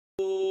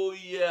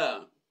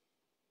Hallelujah.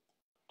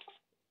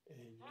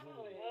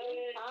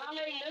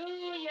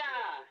 Hallelujah.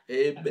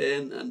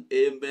 Amen and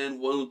amen. We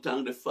want to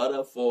thank the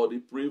Father for the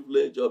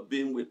privilege of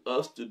being with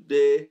us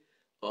today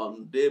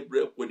on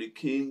Daybreak with the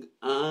King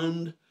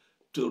and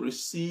to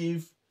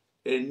receive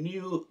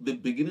the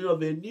beginning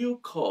of a new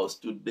course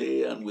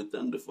today. And we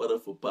thank the Father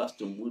for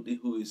Pastor Moody,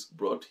 who is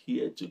brought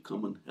here to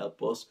come and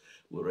help us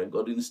with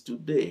recordings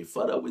today.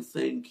 Father, we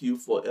thank you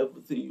for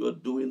everything you are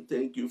doing.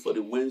 Thank you for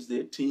the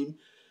Wednesday team.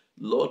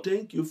 Lord,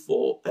 thank you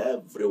for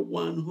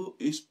everyone who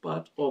is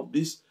part of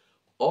this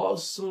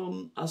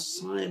awesome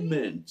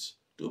assignment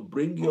to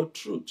bring your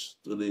truth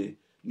to the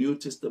New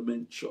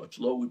Testament church.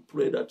 Lord, we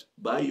pray that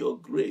by your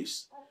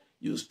grace,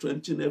 you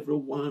strengthen every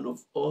one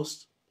of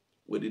us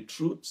with the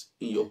truth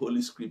in your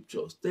holy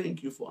scriptures.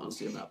 Thank you for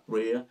answering our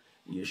prayer.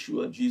 In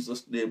Yeshua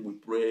Jesus' name we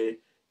pray.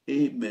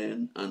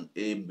 Amen and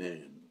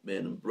amen.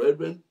 Men and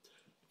brethren,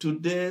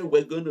 today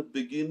we're going to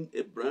begin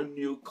a brand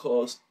new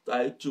course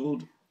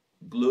titled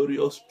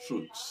Glorious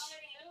Truths.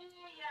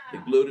 The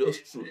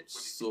glorious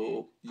truths.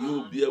 So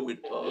you bear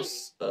with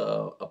us.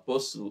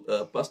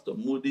 Pastor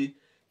Moody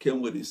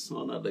came with his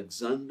son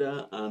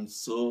Alexander, and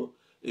so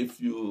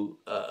if you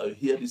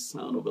hear the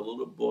sound of a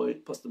little boy,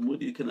 Pastor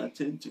Moody, you can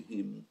attend to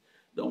him.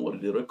 Don't worry,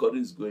 the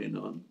recording is going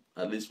on,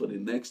 at least for the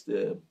next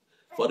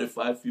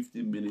 45-50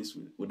 minutes.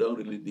 We don't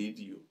really need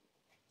you.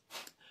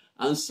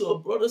 And so,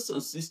 brothers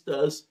and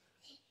sisters,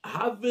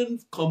 having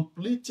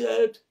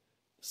completed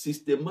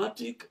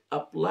systematic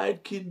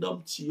applied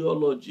kingdom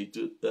theology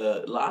to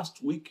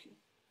last week,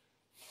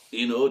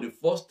 the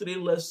first 3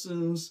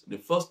 lessons, the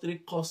first 3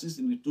 courses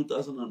in the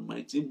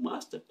 2019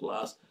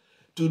 masterclass.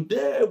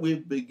 Today we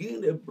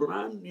begin a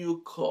brand new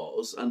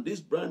course, and this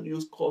brand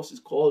new course is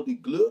called The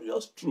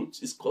Glorious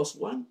Truths. It's course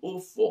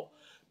 104,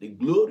 The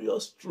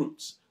Glorious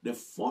Truths, the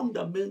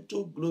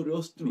fundamental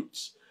glorious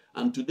truths.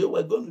 And today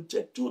we're going to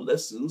take 2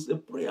 lessons, the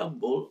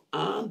preamble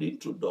and the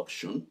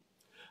introduction.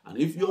 And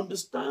if you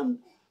understand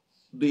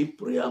the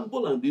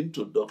preamble and the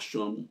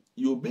introduction,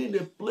 you'll be in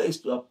a place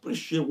to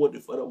appreciate what the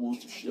Father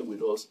wants to share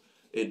with us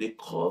in the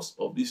course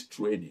of this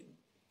training.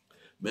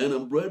 Men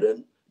and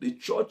brethren, the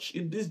church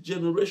in this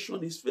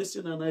generation is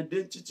facing an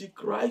identity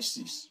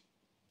crisis.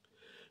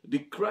 The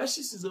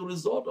crisis is a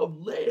result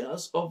of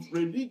layers of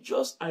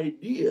religious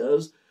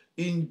ideas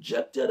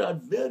injected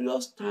at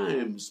various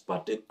times,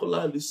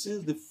 particularly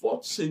since the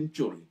 4th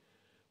century,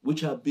 which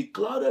have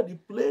beclouded the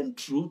plain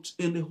truth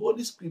in the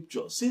Holy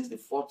Scripture. Since the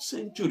 4th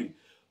century,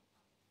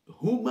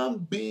 human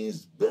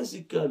beings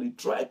basically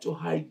tried to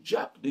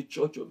hijack the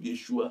church of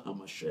Yeshua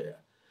HaMashiach.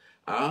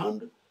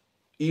 And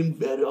in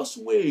various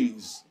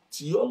ways,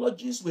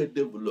 theologies were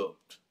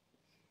developed.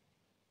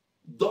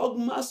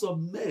 Dogmas of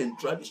men,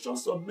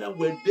 traditions of men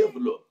were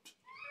developed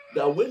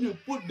that when you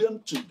put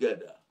them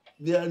together,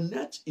 their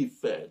net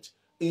effect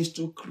is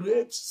to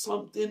create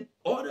something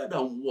other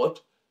than what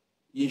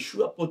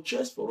Yeshua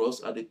purchased for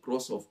us at the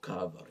cross of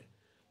Calvary.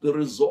 The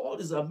result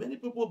is that many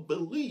people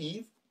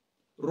believe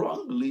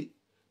wrongly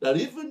that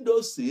even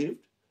though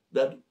saved,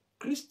 that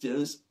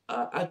Christians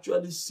are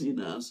actually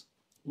sinners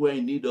who are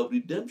in need of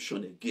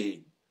redemption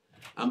again.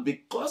 And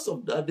because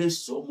of that, there's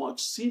so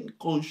much sin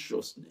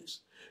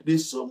consciousness.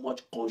 There's so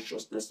much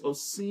consciousness of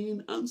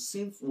sin and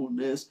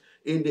sinfulness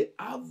in the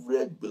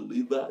average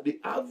believer,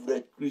 the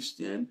average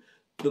Christian.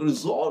 The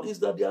result is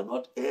that they are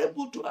not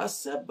able to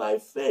accept by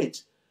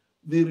faith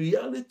the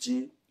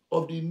reality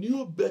of the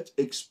new birth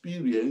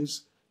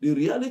experience, the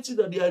reality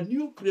that they are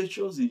new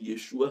creatures in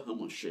Yeshua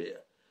HaMashiach.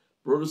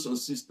 Brothers and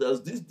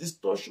sisters, this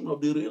distortion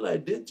of the real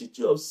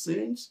identity of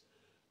saints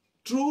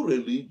through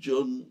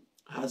religion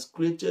has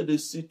created a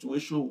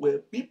situation where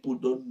people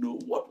don't know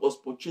what was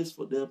purchased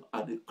for them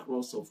at the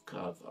cross of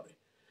Calvary.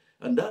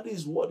 And that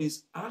is what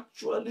is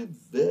actually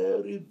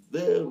very,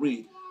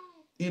 very,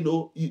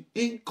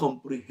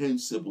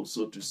 incomprehensible,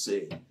 so to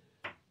say.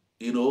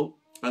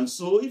 And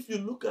so if you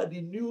look at the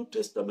New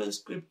Testament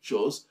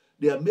scriptures,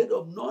 they are made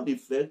of none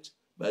effect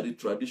by the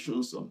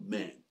traditions of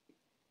men.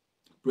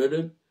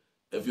 Brethren,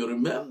 if you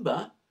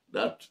remember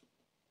that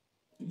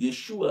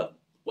Yeshua,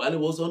 while he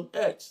was on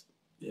earth,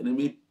 the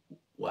enemy,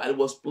 while he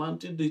was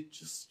planting the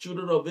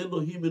children of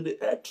Elohim in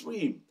the earth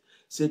realm,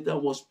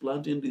 Satan was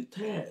planting the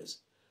tares.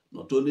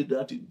 Not only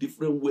that, in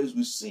different ways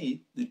we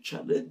see the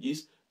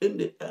challenges in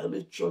the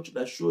early church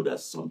that show that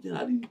something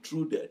had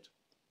intruded.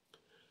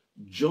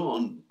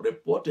 John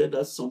reported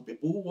that some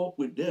people who walk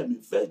with them,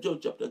 in 1 John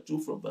chapter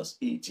 2 from verse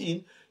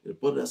 18,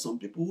 reported that some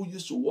people who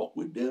used to walk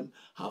with them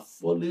have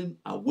fallen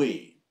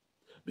away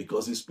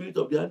because the spirit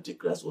of the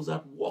Antichrist was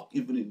at work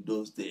even in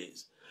those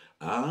days.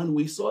 And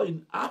we saw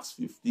in Acts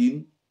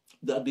 15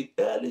 that the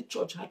early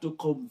church had to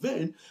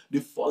convene the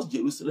first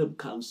Jerusalem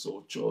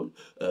Council.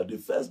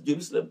 The first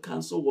Jerusalem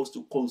Council was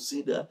to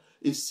consider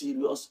a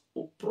serious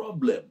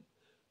problem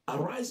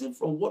arising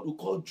from what we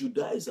call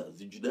Judaizers.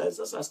 The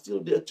Judaizers are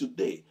still there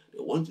today. They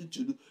wanted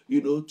to,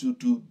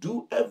 to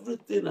do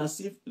everything as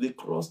if the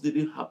cross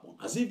didn't happen,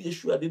 as if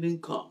Yeshua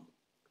didn't come.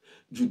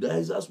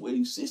 Judaizers were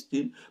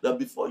insisting that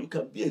before you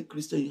can be a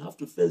Christian, you have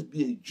to first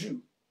be a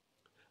Jew.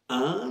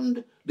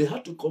 And they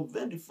had to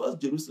convene the first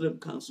Jerusalem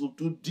Council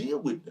to deal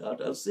with that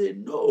and say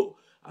no.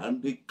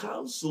 And the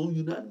council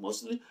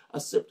unanimously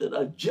accepted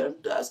that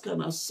Gentiles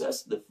can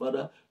access the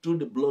Father through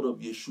the blood of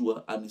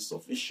Yeshua, and is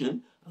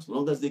sufficient as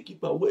long as they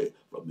keep away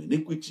from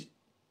iniquity.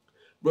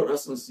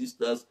 Brothers and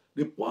sisters,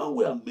 the point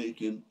we are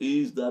making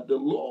is that the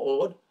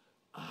Lord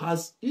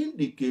has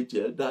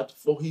indicated that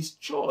for his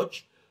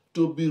church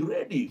to be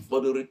ready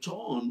for the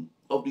return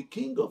of the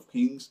King of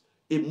Kings,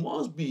 it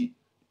must be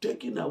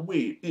taken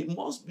away. It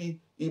must be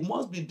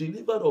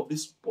delivered of the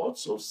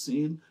spots of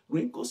sin,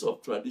 wrinkles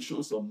of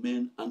traditions of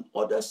men, and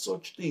other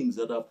such things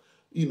that have,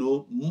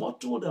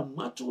 mottled and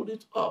mattled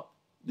it up.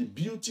 The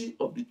beauty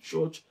of the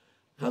church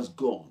has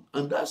gone.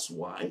 And that's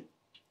why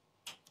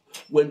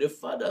when the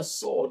Father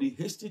saw the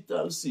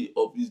hesitancy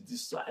of his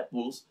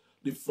disciples,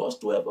 the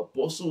first 12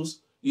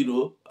 apostles,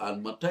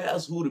 and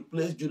Matthias, who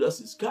replaced Judas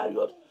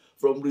Iscariot,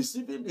 from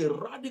receiving the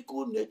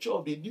radical nature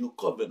of the new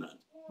covenant,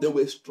 they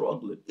were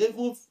struggling.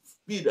 Even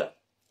Peter,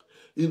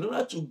 in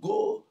order to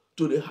go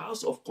to the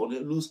house of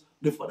Cornelius,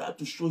 the Father had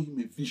to show him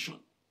a vision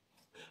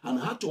and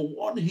had to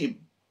warn him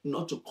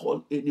not to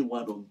call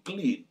anyone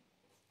unclean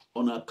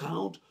on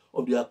account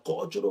of their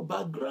cultural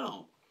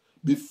background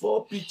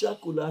before Peter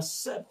could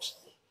accept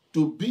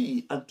to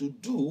be and to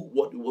do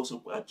what he was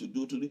required to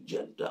do to the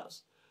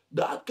Gentiles.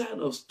 That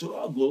kind of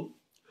struggle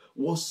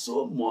was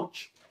so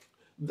much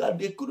that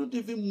they couldn't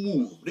even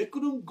move. They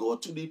couldn't go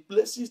to the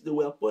places they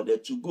were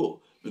appointed to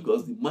go,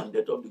 because the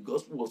mandate of the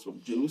gospel was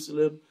from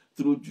Jerusalem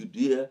through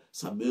Judea,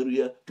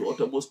 Samaria, to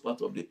uttermost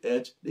part of the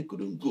earth. They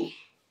couldn't go.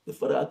 The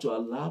Father had to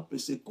allow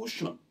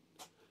persecution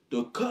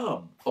to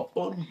come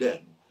upon them.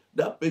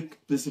 That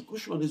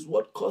persecution is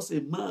what caused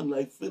a man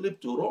like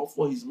Philip to run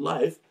for his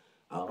life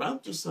and ran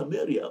to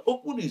Samaria,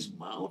 opened his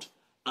mouth,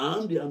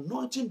 and the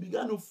anointing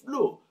began to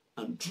flow.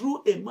 And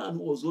through a man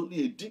who was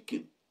only a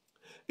deacon,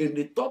 in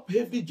the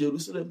top-heavy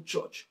Jerusalem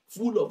church,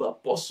 full of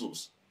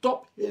apostles,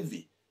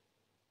 top-heavy,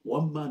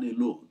 one man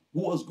alone,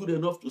 who was good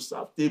enough to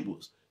serve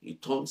tables, he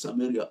turned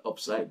Samaria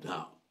upside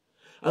down.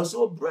 And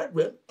so,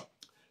 brethren,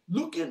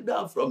 looking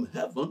down from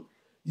heaven,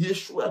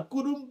 Yeshua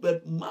couldn't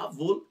but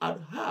marvel at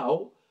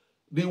how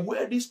the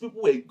way these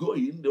people were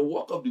going, the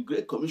work of the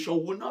Great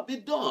Commission would not be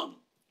done.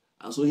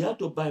 And so he had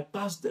to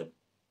bypass them.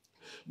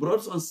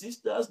 Brothers and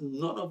sisters,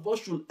 none of us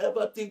should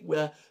ever think we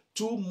are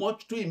too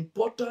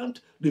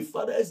important. The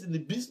Father is in the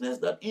business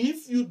that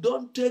if you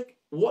don't take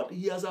what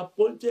he has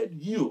appointed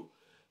you,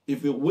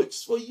 if he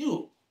waits for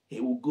you,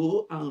 he will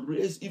go and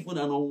raise even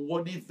an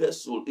unworthy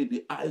vessel in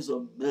the eyes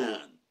of man.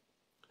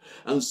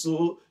 And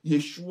so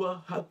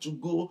Yeshua had to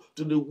go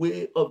to the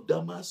way of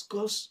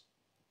Damascus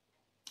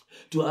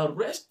to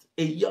arrest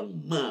a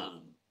young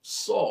man,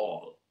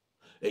 Saul,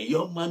 a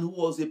young man who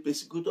was a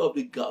persecutor of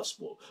the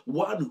gospel,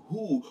 one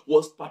who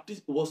was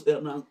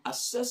an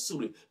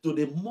accessory to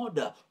the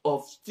murder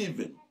of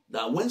Stephen.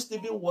 That when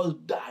Stephen was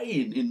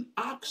dying in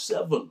Acts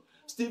 7,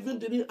 Stephen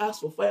didn't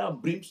ask for fire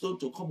and brimstone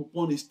to come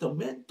upon his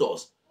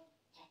tormentors.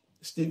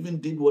 Stephen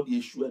did what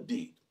Yeshua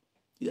did.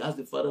 He asked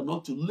the Father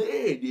not to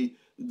lay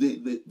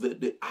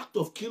the act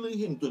of killing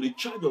him to the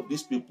charge of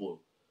these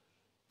people.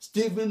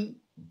 Stephen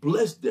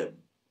blessed them.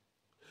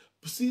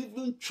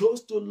 Stephen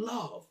chose to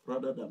love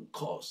rather than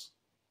curse.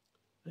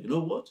 And you know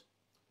what?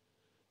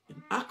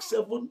 In Acts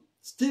 7,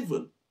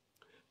 Stephen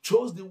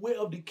chose the way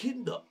of the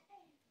kingdom.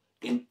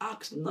 In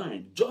Acts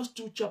 9, just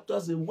 2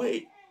 chapters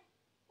away,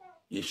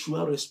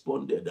 Yeshua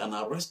responded and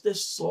arrested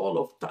Saul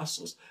of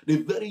Tarsus, the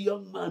very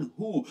young man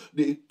who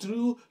they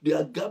threw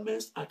their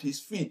garments at his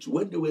feet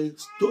when they were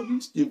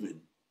stoning Stephen.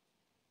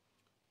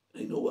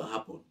 And you know what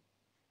happened?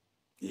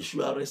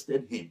 Yeshua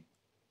arrested him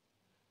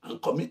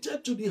and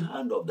committed to the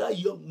hand of that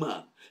young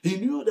man. He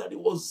knew that he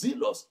was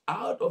zealous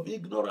out of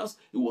ignorance.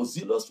 He was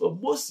zealous for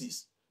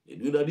Moses. He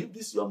knew that if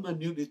this young man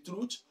knew the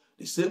truth,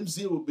 the same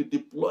zeal would be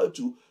deployed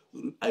to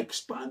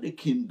expand the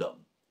kingdom.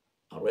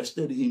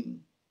 Arrested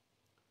him.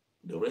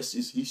 The rest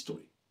is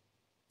history.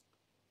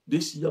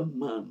 This young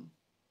man,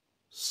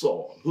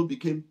 Saul, who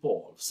became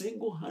Paul,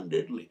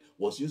 single-handedly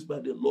was used by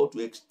the Lord to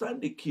extend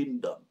the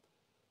kingdom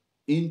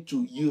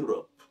into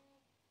Europe,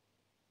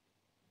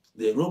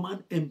 the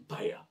Roman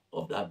Empire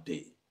of that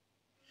day.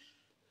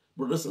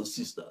 Brothers and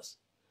sisters,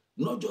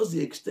 not just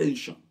the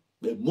extension,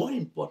 but more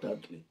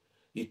importantly,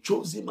 he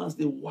chose him as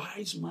the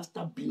wise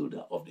master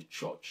builder of the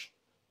church.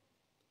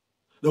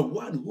 The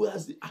one who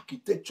has the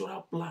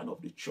architectural plan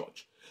of the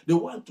church. The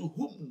one to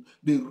whom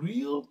the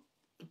real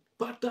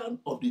pattern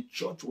of the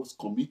church was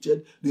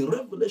committed, the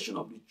revelation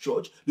of the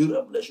church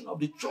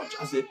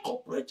as a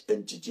corporate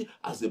entity,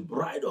 as a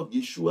bride of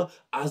Yeshua,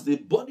 as the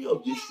body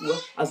of Yeshua,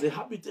 as a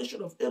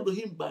habitation of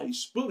Elohim by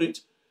his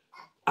Spirit,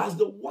 as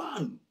the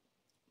one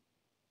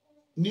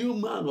new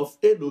man of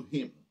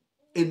Elohim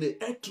in the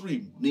earth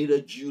realm, neither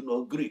Jew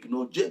nor Greek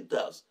nor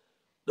Gentiles.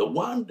 The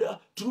one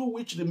through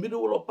which the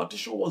middle wall of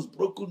partition was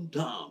broken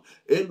down.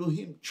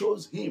 Elohim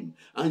chose him,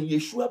 and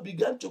Yeshua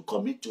began to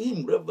commit to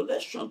him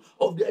revelation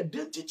of the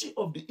identity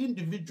of the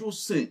individual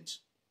saint.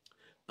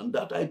 And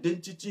that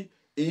identity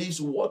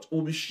is what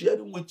we'll be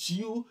sharing with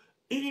you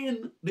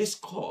in this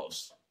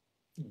course.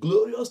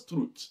 glorious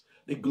truths.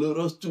 The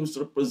glorious truths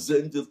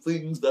represent the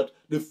things that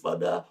the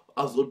Father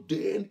has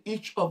ordained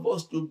each of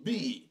us to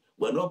be.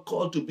 We're not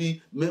called to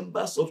be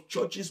members of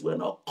churches. We're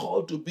not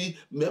called to be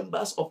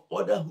members of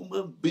other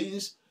human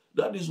beings.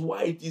 That is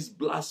why it is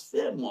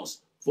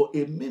blasphemous for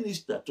a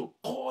minister to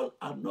call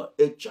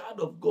a child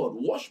of God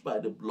washed by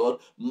the blood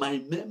my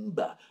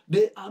member.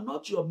 They are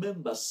not your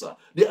members, sir.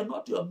 They are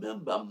not your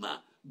member, man.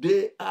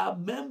 They are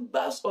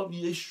members of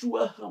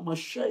Yeshua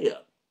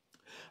HaMashiach.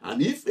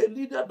 And if a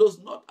leader does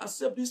not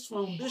accept this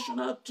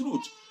foundational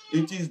truth,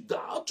 it is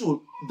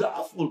doubtful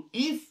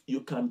if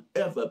you can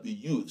ever be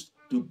used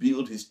to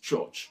build his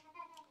church.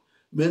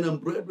 Men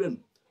and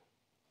brethren,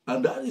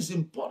 and that is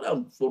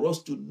important for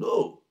us to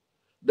know,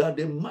 that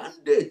the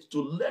mandate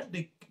to let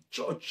the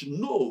church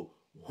know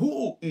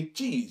who it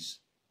is,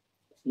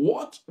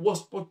 what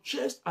was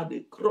purchased at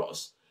the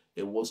cross,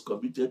 it was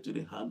committed to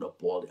the hand of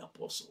Paul the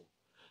Apostle.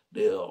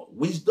 The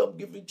wisdom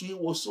given to him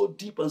was so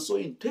deep and so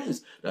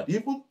intense that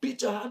even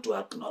Peter had to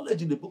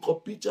acknowledge in the book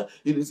of Peter,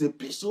 in his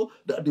epistle,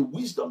 that the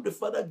wisdom the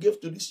Father gave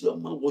to this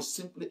young man was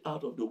simply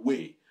out of the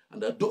way.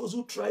 And that those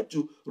who try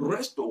to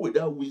wrestle with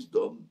that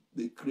wisdom,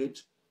 they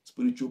create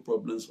spiritual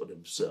problems for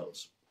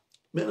themselves.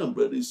 Men and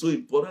brethren, it's so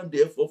important,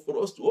 therefore,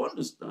 for us to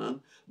understand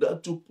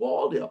that to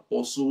Paul the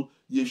Apostle,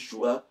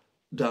 Yeshua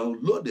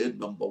downloaded,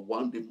 number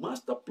one, the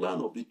master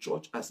plan of the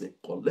church as a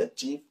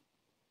collective.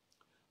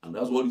 And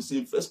that's what you see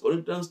in 1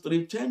 Corinthians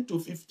 3, 10 to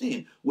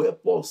 15, where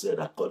Paul said,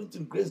 according to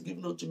the grace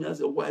given unto me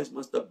as a wise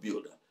master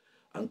builder.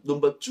 And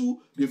number two,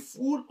 the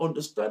full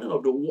understanding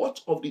of the worth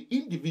of the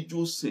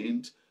individual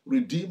saint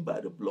redeemed by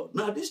the blood.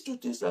 Now, these two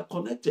things are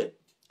connected.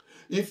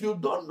 If you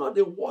don't know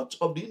the worth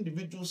of the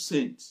individual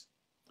saints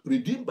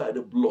redeemed by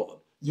the blood,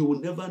 you will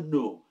never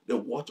know the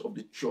worth of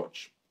the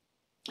church.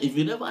 If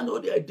you never know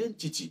the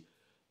identity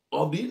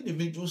of the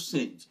individual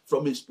saints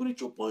from a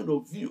spiritual point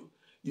of view,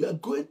 you are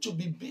going to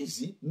be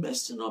busy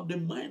messing up the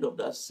mind of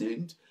that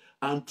saint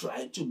and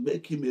trying to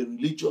make him a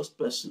religious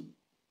person.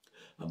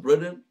 And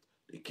brethren,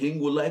 the king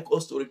would like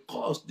us to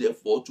recourse,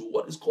 therefore, to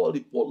what is called the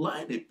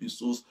Pauline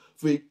epistles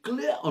for a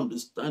clear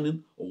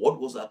understanding of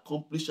what was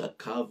accomplished at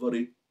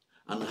Calvary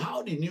and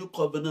how the new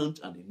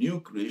covenant and the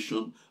new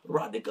creation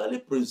radically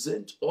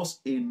present us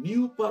a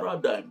new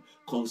paradigm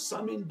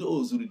concerning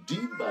those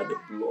redeemed by the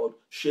blood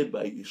shed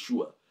by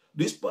Yeshua.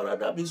 This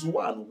paradigm is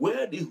one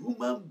where the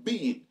human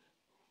being,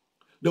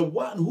 the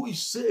one who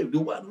is saved, the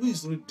one who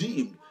is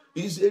redeemed,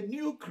 is a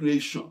new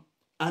creation,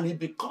 and it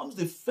becomes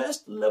the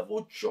first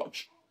level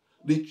church,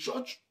 the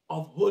church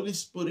of Holy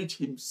Spirit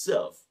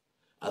himself,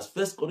 as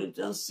 1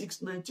 Corinthians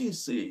 6:19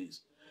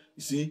 says.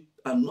 You see,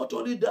 and not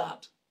only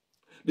that,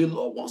 the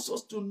Lord wants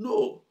us to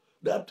know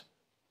that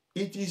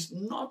it is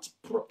not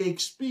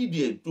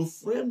expedient to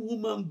frame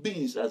human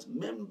beings as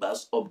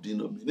members of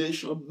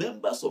denomination,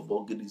 members of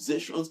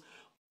organizations,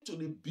 to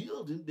the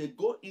building they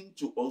go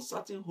into on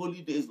certain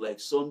holidays like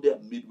Sunday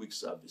and midweek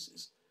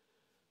services,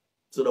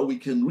 so that we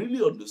can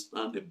really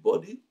understand the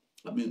body,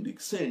 the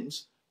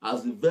saints,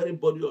 as the very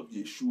body of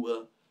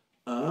Yeshua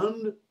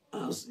and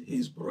as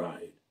his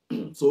bride.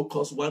 So,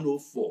 course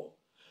 104,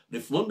 the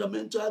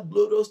fundamental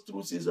glorious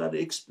truths is an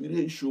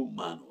experiential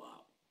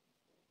manual.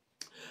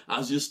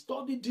 As you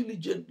study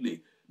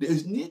diligently, there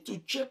is need to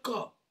check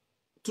up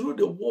through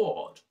the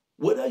word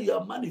whether you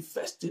are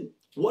manifesting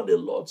what the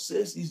Lord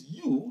says is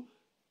you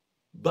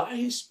by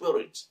his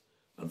Spirit.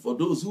 And for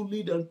those who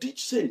lead and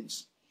teach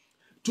saints,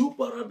 two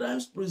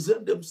paradigms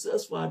present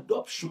themselves for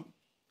adoption,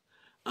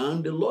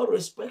 and the Lord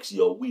respects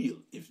your will.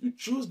 If you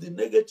choose the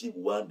negative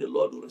one, the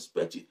Lord will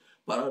respect it.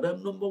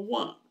 Paradigm number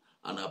one,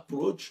 an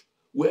approach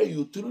where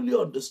you truly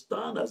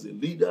understand as a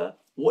leader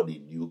what the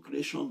new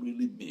creation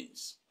really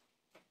means.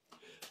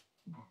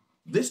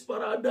 This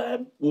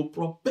paradigm will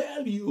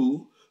propel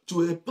you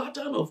to a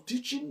pattern of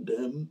teaching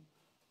them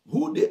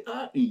who they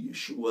are in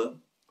Yeshua,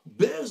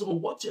 based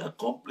on what he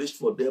accomplished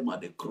for them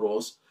at the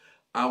cross,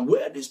 and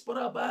where this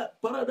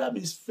paradigm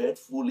is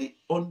faithfully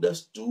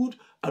understood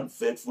and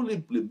faithfully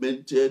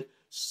implemented,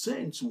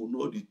 saints will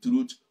know the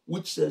truth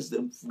which sets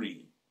them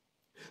free.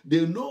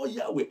 They know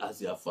Yahweh as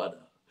their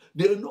Father.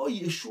 They know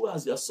Yeshua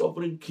as their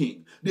sovereign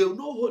King. They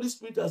know Holy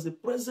Spirit as a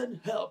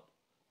present help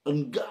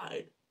and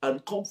guide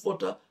and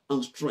comforter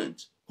and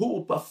strength, who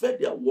will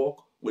perfect their work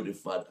with the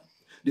Father.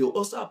 They will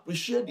also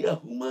appreciate their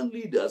human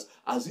leaders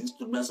as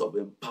instruments of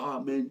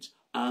empowerment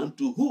and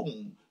to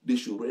whom they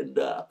should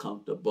render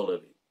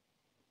accountability.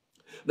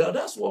 Now,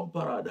 that's one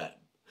paradigm.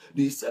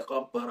 The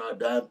second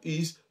paradigm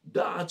is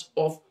that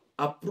of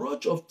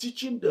approach of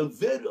teaching them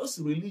various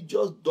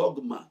religious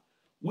dogma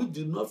which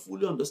do not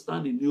fully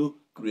understand the new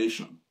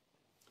creation.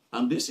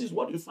 And this is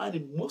what you find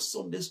in most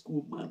Sunday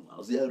school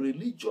manuals. They are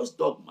religious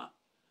dogma.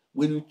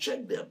 When you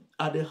check them,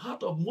 at the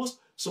heart of most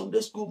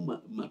Sunday school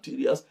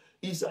materials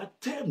is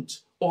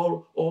attempt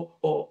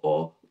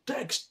or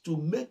text to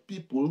make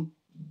people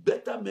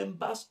better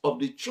members of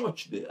the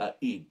church they are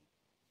in,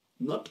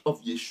 not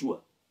of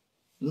Yeshua.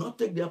 Not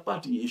take their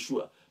part in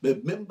Yeshua,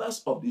 but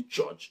members of the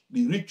church,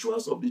 the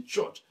rituals of the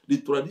church,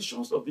 the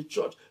traditions of the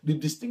church, the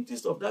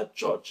distinctives of that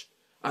church.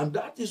 And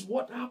that is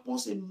what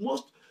happens in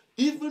most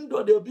Even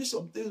though there'll be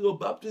some things of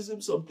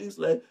baptism, some things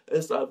like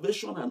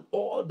salvation and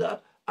all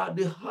that, at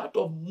the heart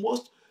of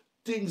most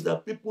things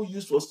that people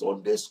use for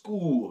Sunday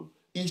school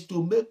is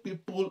to make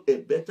people a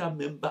better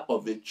member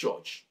of a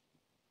church.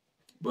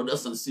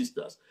 Brothers and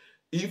sisters,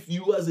 if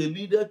you as a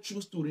leader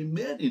choose to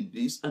remain in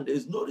this, and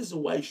there's no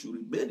reason why you should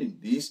remain in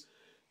this,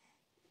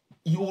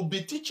 you will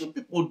be teaching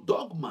people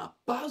dogma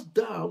passed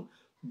down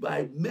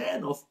by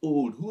men of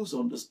old whose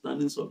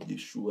understandings of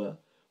Yeshua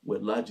were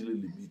largely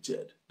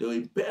limited. They were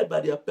impaired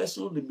by their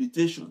personal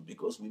limitations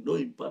because we know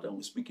in part and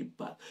we speak in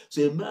part.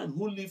 So a man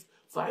who lived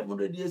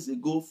 500 years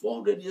ago,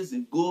 400 years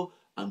ago,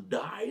 and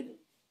died,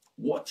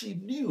 what he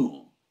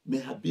knew may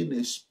have been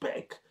a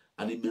speck,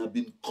 and it may have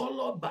been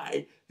colored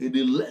by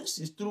the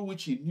lenses through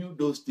which he knew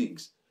those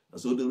things. And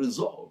so the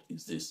result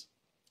is this.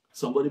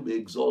 Somebody may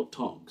exalt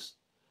tongues,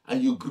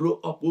 and you grow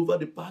up over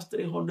the past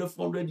 300,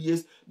 400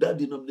 years, that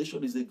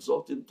denomination is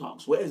exalting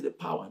tongues. Where is the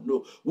power?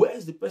 No. Where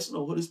is the person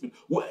of the Holy Spirit?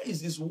 Where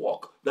is his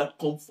work that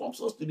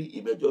conforms us to the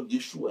image of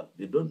Yeshua?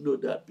 They don't know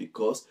that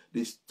because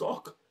they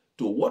stuck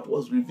to what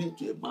was revealed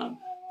to a man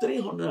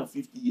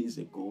 350 years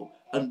ago,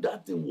 and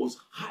that thing was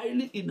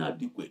highly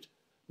inadequate.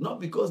 Not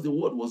because the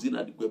word was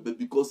inadequate, but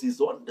because his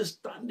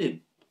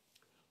understanding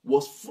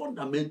was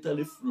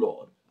fundamentally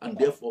flawed and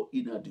therefore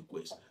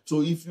inadequate.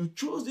 So if you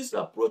choose this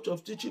approach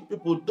of teaching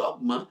people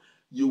dogma,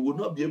 you will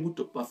not be able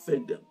to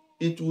perfect them.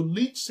 It will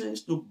lead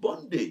saints to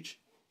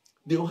bondage.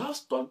 They will have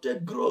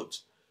stunted growth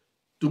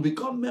to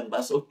become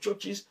members of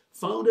churches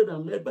founded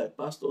and led by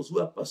pastors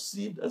who are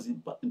perceived as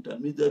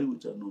intermediary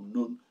with an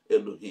unknown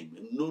Elohim,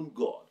 a known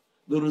God.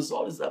 The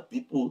result is that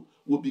people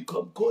will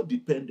become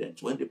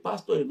codependent. When the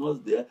pastor is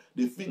not there,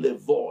 they feel a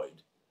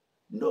void.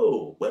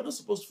 No, we're not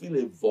supposed to feel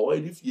a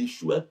void if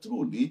Yeshua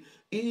truly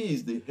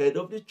is the head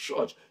of the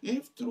church.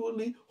 If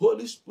truly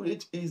Holy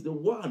Spirit is the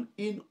one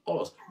in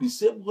us, the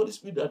same Holy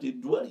Spirit that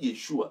indwells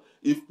Yeshua,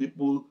 if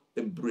people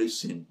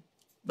embrace him.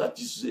 That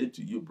is to say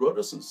to you,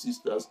 brothers and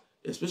sisters,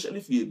 especially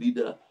if you're a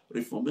leader,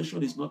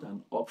 reformation is not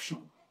an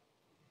option.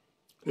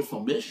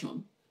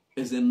 Reformation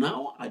is a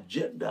now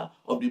agenda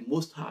of the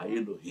Most High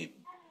Elohim.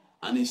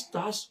 And it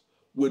starts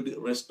with the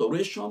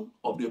restoration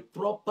of the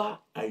proper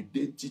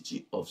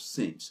identity of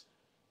saints.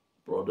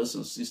 Brothers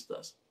and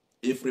sisters,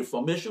 if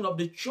reformation of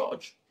the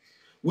church,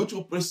 which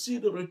will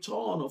precede the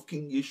return of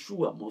King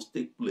Yeshua, must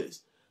take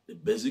place, the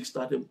basic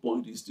starting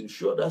point is to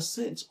ensure that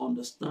saints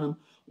understand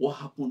what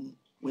happened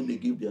when they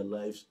gave their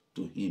lives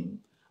to him,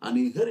 an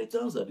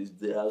inheritance that is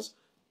theirs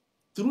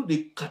through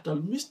the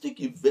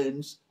catalytic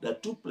events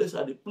that took place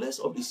at the place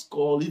of the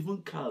skull, even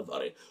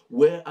Calvary,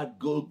 where at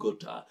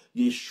Golgotha,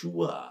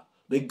 Yeshua,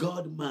 the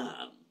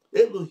God-man,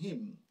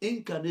 Elohim,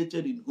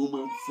 incarnated in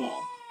human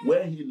form,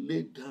 where he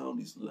laid down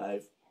his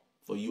life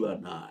for you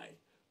and I.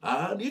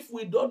 And if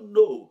we don't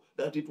know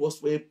that it was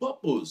for a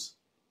purpose,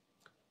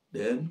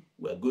 then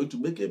we're going to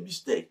make a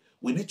mistake.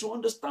 We need to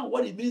understand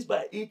what it means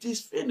by it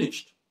is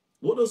finished.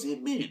 What does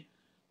it mean?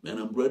 Men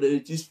and brethren,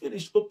 it is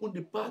finished. Open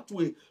the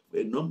pathway for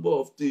a number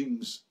of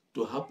things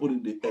to happen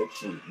in the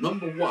earth realm.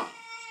 Number one,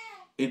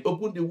 it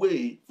opened the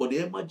way for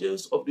the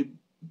emergence of the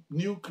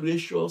new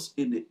creatures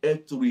in the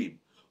earth realm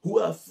who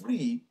are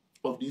free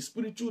of the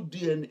spiritual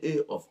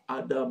DNA of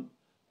Adam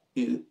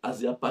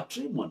as their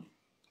patrimony.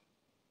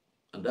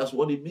 And that's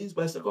what it means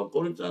by 2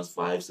 Corinthians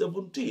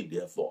 5:17.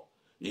 Therefore,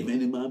 if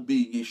any man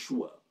be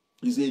Yeshua,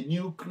 is a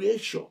new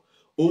creation.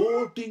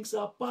 All things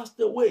are passed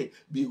away.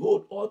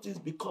 Behold, all things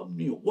become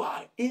new.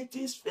 Why? It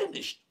is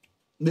finished.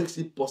 Makes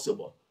it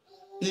possible.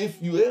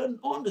 If you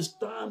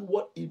understand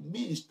what it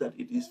means that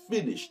it is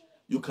finished,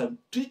 you can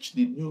teach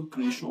the new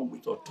creation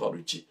with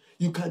authority.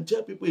 You can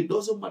tell people it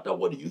doesn't matter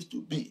what it used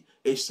to be.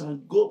 A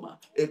sangoma,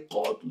 a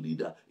cult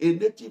leader, a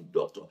native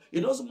doctor.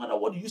 It doesn't matter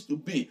what it used to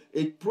be.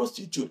 A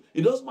prostitute.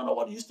 It doesn't matter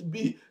what it used to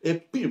be. A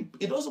pimp.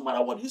 It doesn't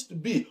matter what it used to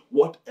be.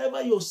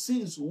 Whatever your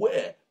sins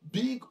were,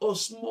 big or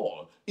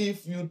small,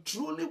 if you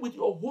truly with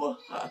your whole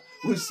heart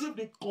receive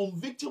the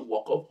convicting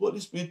work of Holy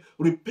Spirit,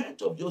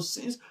 repent of your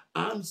sins,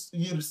 and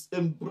you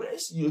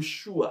embrace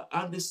Yeshua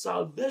and the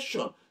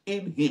salvation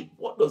in him.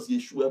 What does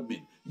Yeshua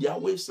mean?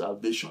 Yahweh's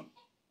salvation.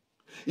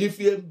 If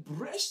you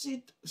embrace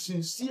it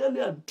sincerely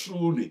and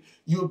truly,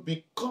 you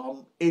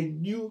become a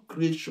new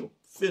creation.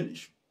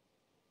 Finish.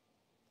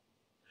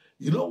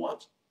 You know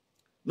what?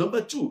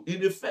 Number two,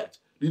 in effect,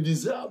 the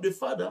desire of the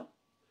Father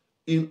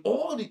in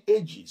all the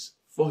ages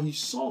for his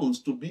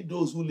sons to be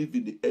those who live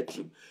in the earth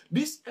realm.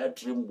 This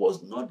earth realm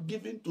was not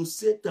given to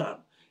Satan.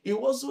 It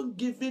wasn't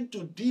given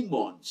to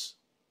demons.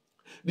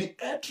 The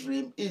earth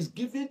realm is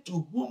given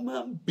to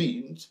human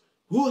beings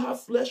who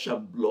have flesh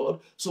and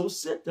blood. So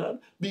Satan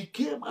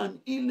became an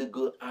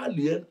illegal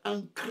alien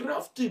and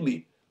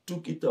craftily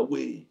took it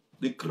away,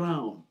 the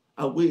crown,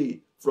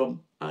 away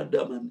from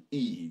Adam and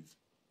Eve.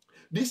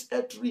 This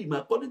earth realm,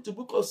 according to the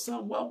book of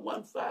Psalm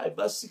 115,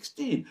 verse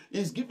 16,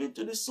 is given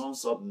to the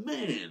sons of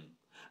men.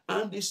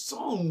 And the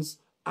sons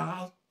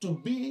are to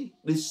be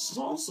the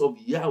sons of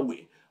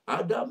Yahweh.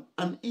 Adam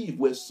and Eve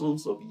were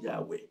sons of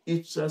Yahweh.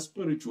 It's a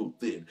spiritual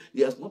thing.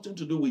 It has nothing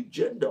to do with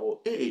gender or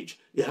age.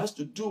 It has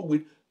to do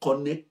with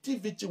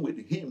connectivity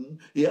with him.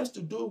 It has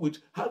to do with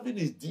having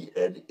his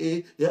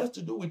DNA. It has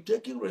to do with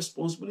taking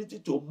responsibility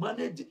to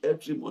manage the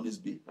earth realm on his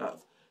behalf.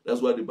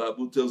 That's why the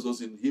Bible tells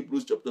us in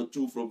Hebrews chapter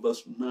 2 from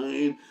verse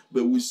 9,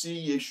 but we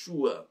see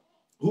Yeshua,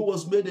 who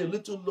was made a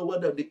little lower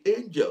than the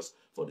angels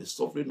for the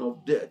suffering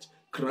of death,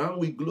 crowned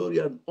with glory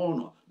and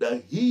honor,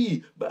 that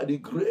he, by the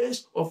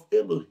grace of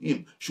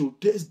Elohim, should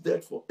taste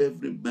death for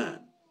every man.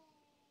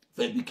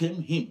 For it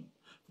became him,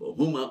 for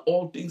whom are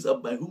all things,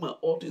 and by whom are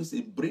all things,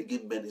 in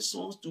bringing many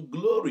sons to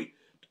glory,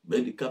 to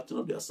make the captain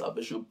of their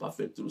salvation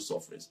perfect through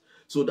sufferings.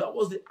 So that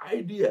was the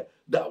idea.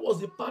 That was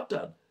the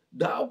pattern.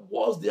 That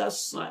was the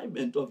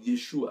assignment of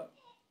Yeshua,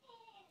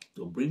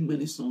 to bring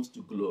many sons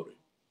to glory.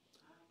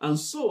 And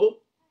so,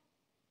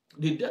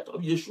 the death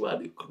of Yeshua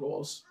at the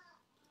cross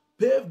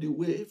paved the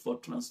way for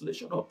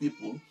translation of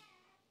people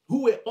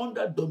who were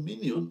under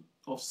dominion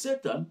of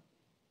Satan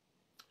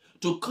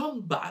to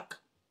come back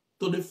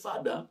to the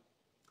Father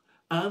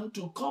and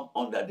to come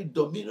under the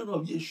dominion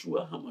of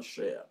Yeshua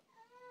HaMashiach.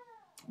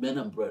 Men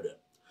and brethren,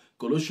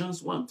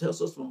 Colossians 1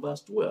 tells us from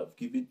verse 12,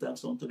 giving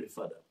thanks unto the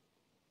Father,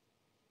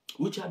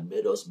 which had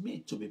made us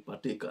meet to be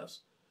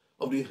partakers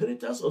of the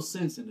inheritance of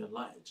saints in the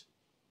light,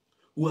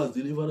 who has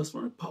delivered us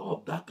from the power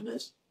of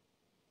darkness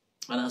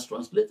and has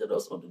translated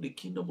us unto the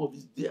kingdom of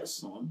his dear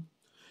Son,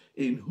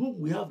 in whom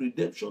we have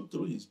redemption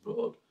through his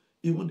blood,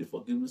 even the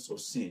forgiveness of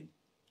sin.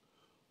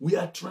 We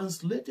are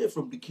translated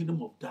from the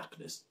kingdom of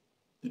darkness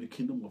to the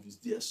kingdom of his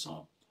dear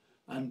Son.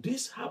 And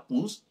this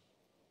happens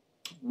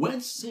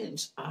when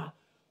saints are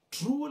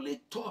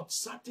truly taught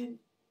certain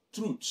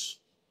truths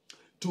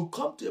to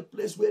come to a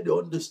place where they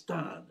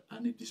understand,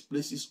 and it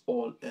displaces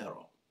all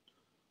error.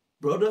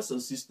 Brothers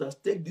and sisters,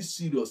 take this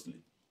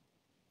seriously,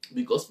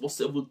 because for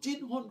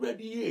 1700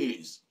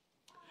 years,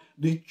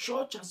 the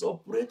church has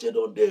operated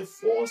under a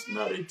false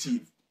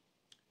narrative.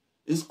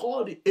 It's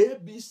called the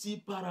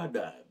ABC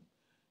paradigm.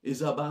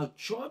 It's about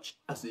church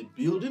as a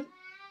building,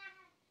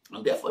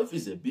 and therefore if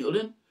it's a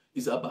building,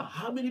 it's about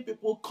how many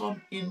people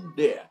come in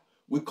there.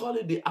 We call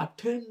it the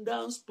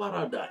attendance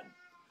paradigm,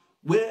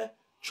 where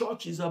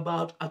church is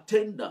about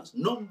attendance,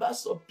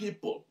 numbers of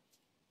people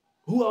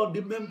who are on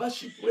the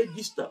membership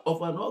register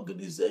of an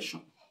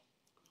organization.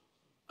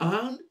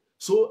 And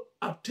so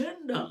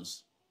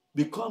attendance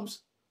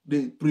becomes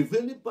the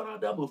prevailing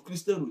paradigm of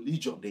Christian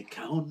religion. They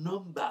count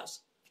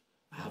numbers.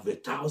 I have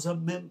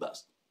 1,000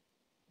 members.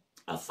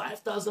 I have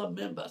 5,000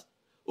 members.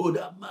 Oh,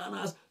 that man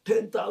has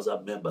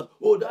 10,000 members.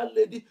 Oh, that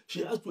lady,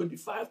 she has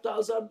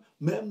 25,000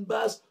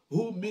 members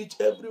who meet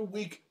every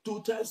week,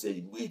 2 times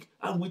a week.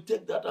 And we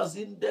take that as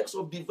index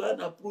of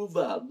divine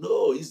approval.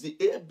 No, it's the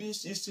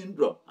ABC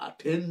syndrome.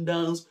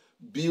 Attendance,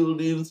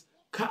 buildings,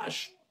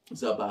 cash.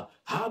 It's about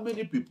how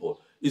many people.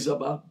 It's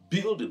about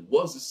building.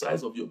 What's the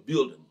size of your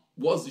building?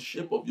 What's the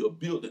shape of your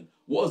building?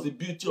 What's the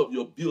beauty of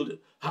your building?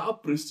 How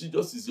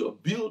prestigious is your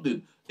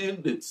building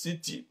in the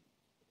city?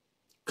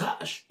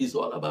 Cash is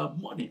all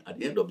about money. At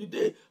the end of the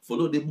day,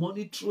 follow the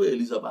money trail.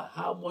 Is about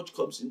how much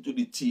comes into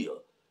the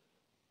till.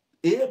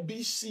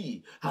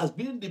 ABC has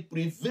been the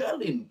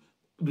prevailing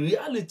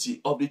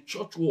reality of the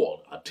church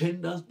world.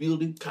 Attendance,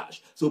 building,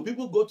 cash. So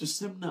people go to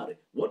seminary.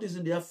 What is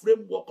in their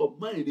framework of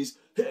mind is,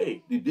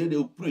 hey, the day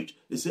they preach,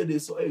 they said they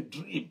saw a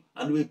dream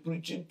and they were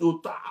preaching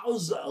to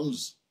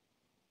thousands.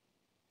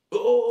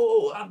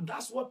 Oh, and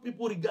that's what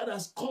people regard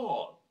as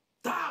called.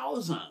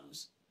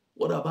 Thousands.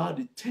 What about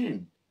the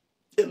 10?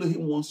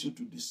 Elohim wants you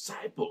to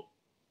disciple.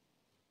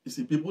 You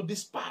see, people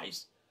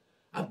despise.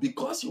 And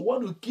because you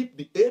want to keep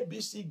the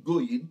ABC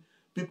going,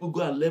 people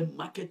go and learn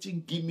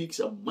marketing gimmicks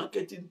and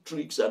marketing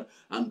tricks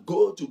and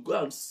go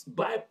and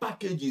buy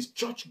packages,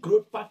 church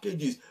growth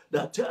packages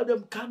that tell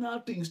them carnal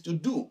things to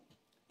do.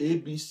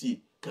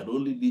 ABC can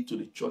only lead to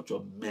the church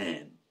of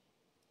men,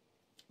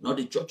 not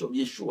the church of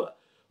Yeshua.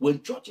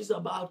 When church is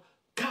about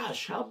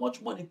cash, how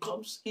much money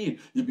comes in,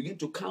 you begin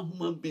to count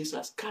human beings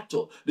as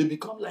cattle. They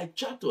become like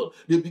chattel.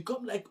 They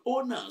become like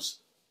owners.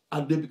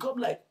 And they become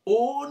like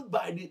owned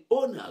by the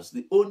owners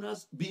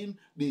being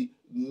the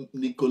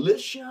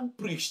Nicolaitanian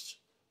priests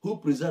who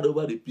preside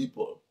over the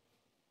people,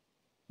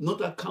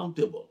 not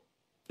accountable.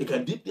 They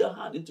can dip their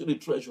hand into the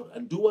treasure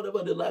and do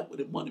whatever they like with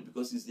the money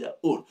because it's their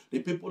own. The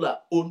people are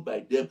owned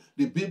by them.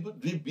 The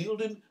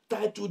building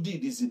title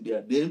deed is in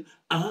their name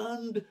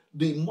and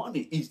the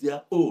money is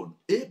their own.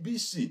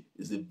 ABC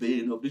is the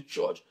bane of the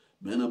church.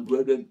 Men and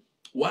brethren,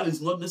 while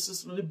it's not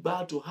necessarily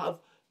bad to have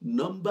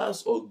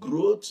numbers or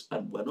growth,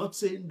 and we're not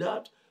saying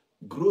that,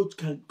 growth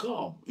can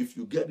come if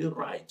you get it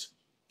right.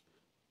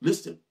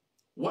 Listen,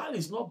 while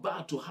it's not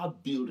bad to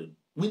have building,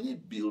 we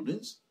need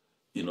buildings,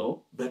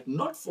 but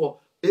not for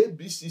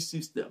ABC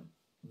system.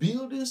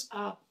 Buildings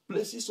are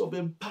places of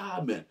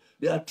empowerment.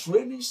 They are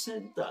training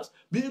centers.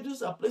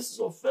 Buildings are places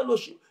of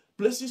fellowship,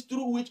 places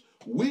through which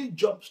we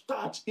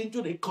jumpstart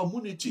into the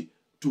community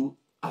to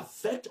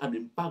affect and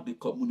impact the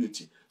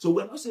community. So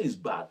we're not saying it's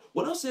bad.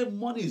 We're not saying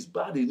money is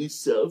bad in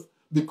itself,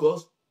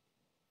 because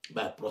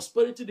by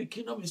prosperity the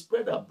kingdom is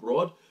spread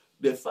abroad.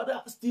 The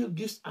Father still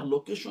gives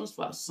allocations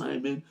for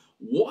assignment.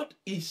 What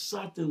is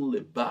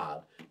certainly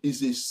bad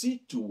is a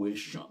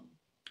situation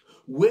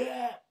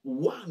where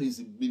one is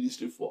in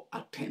ministry for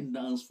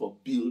attendance, for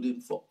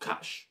building, for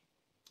cash.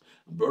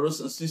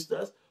 Brothers and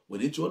sisters, we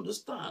need to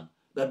understand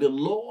that the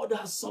Lord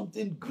has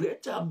something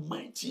greater and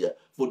mightier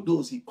for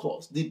those he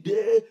calls. The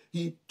day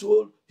he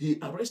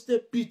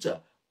arrested Peter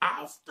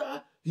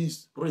after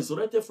he's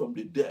resurrected from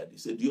the dead, he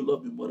said, do you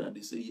love me more? And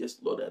he said, yes,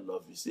 Lord, I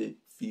love you. He said,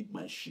 feed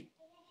my sheep,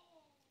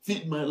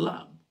 feed my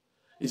lamb.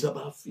 It's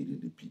about feeding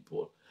the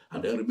people.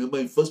 And then remember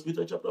in 1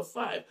 Peter chapter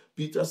 5,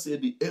 Peter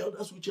said, the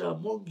elders which are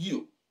among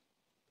you,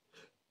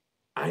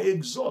 I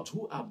exhort,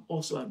 who am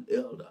also an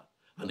elder,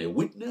 and a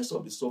witness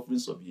of the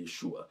sufferings of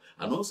Yeshua,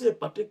 and also a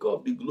partaker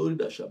of the glory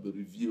that shall be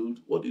revealed.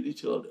 What did he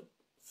tell them?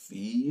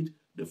 Feed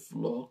the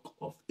flock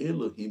of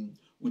Elohim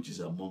which is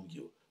among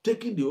you,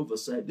 taking the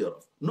oversight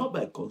thereof, not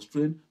by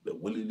constraint, but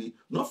willingly,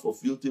 not for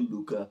filthy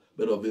lucre,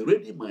 but of a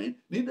ready mind,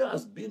 neither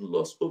has been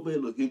lost over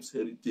Elohim's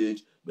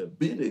heritage, but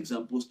being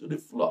examples to the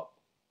flock.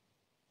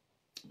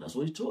 That's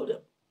what he told them,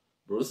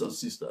 brothers and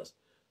sisters.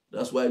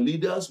 That's why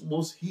leaders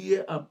must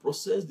hear and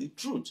process the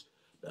truth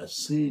that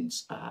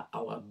saints are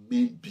our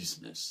main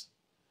business.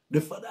 The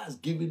Father has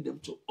given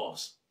them to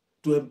us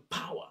to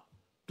empower,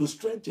 to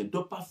strengthen,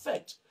 to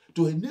perfect,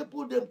 to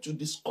enable them to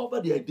discover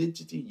the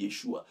identity in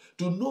Yeshua,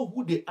 to know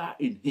who they are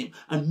in him,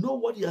 and know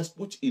what he has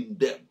put in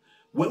them.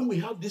 When we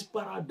have this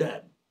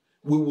paradigm,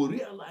 we will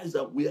realize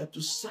that we are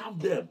to serve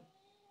them.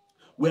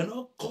 We are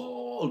not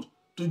called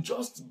to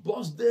just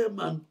boss them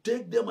and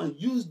take them and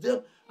use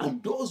them.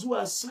 And those who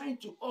are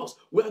assigned to us,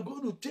 we are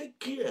going to take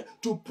care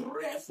to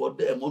pray for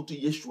them until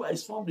Yeshua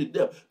is found in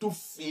them, to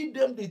feed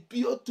them the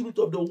pure truth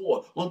of the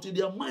word, until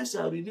their minds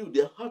are renewed,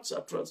 their hearts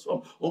are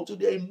transformed, until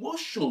their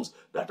emotions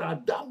that are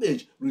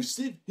damaged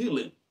receive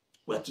healing.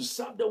 We are to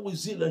serve them with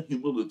zeal and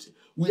humility.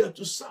 We are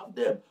to serve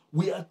them.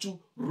 We are to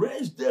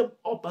raise them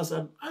up as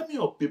an army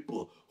of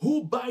people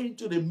who buy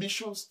into the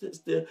mission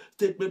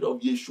statement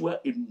of Yeshua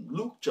in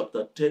Luke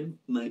chapter 10,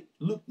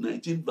 Luke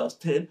 19 verse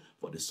 10,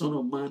 for the Son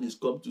of Man is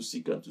come to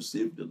seek and to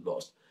save the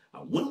lost.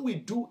 And when we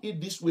do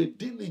it this way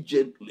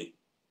diligently,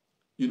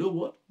 you know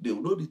what? They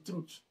will know the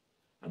truth.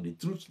 And the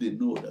truth they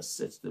know that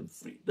sets them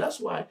free. That's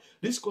why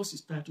this course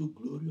is titled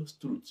Glorious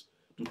Truth.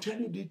 To tell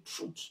you the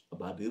truth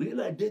about the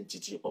real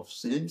identity of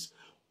saints,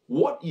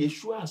 what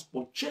Yeshua has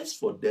purchased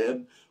for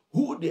them,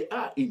 who they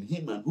are in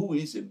him and who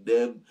is in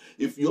them.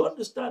 If you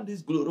understand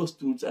these glorious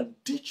truths and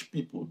teach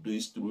people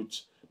these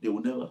truths, they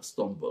will never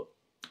stumble.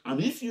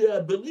 And if you are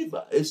a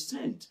believer, a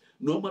saint,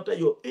 no matter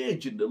your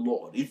age in the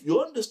Lord, if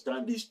you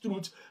understand these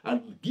truths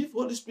and give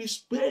Holy Spirit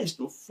space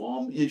to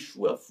form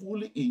Yeshua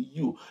fully in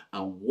you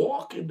and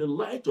walk in the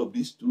light of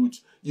these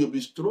truths, you'll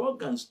be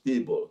strong and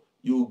stable.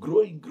 You'll grow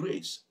in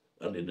grace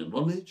and in the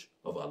knowledge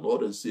of our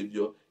Lord and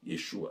Savior,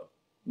 Yeshua.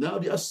 Now,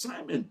 the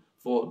assignment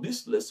for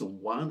this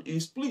lesson 1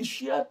 is please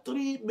share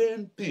 3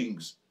 main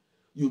things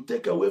you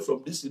take away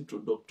from this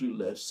introductory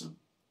lesson.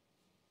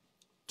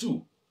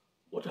 2,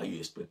 what are your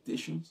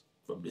expectations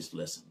from this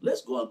lesson?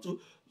 Let's go on to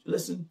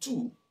lesson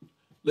 2.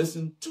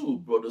 Lesson 2,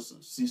 brothers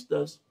and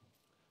sisters.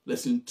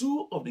 Lesson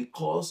 2 of the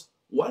course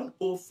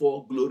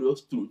 104,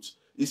 Glorious Truths,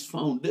 is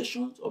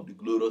foundations of the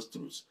glorious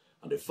truths.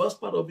 And the first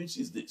part of it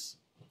is this.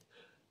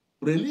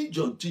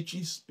 Religion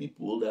teaches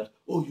people that,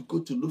 oh, you go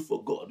to look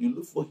for God, you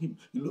look for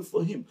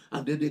him,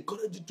 and then they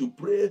encourage you to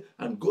pray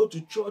and go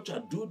to church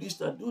and do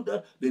this and do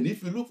that. Then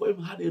if you look for him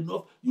hard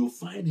enough, you'll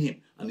find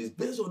him. And it's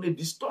based on a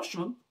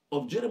distortion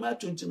of Jeremiah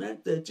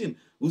 29:13,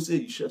 who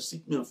says, you shall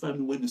seek me and find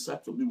me when you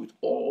search for me with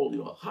all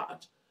your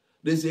heart.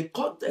 There's a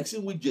context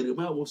in which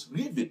Jeremiah was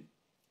living.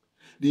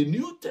 The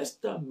New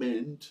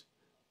Testament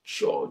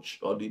church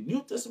or the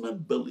New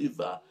Testament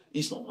believer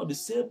is not on the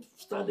same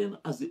standing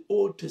as the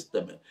Old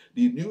Testament.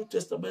 The New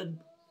Testament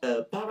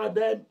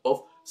paradigm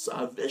of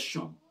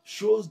salvation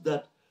shows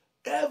that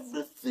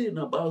everything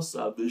about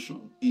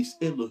salvation is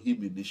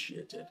Elohim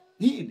initiated.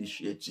 He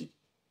initiated.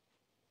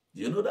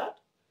 Do you know that?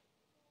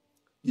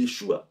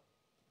 Yeshua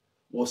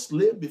was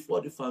slain before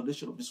the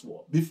foundation of this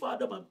world. Before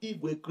Adam and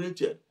Eve were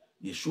created,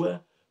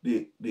 Yeshua,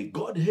 the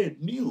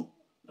Godhead, knew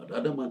that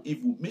Adam and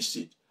Eve would miss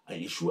it.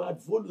 And Yeshua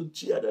had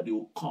volunteered that he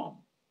would come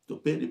to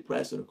pay the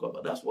price to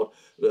recover. That's what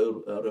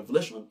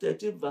Revelation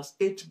 13 verse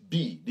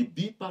 8b, the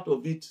B part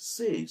of it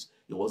says.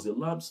 It was a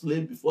lamb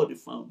slain before the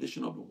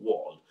foundation of the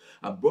world.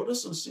 And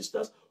brothers and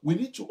sisters, we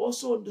need to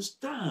also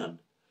understand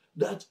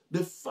that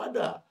the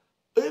Father,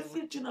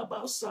 everything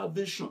about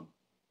salvation,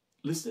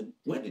 listen,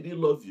 when did he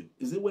love you?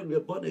 Is it when we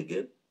were born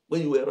again?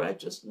 When you were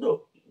righteous?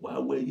 No.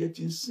 While we're yet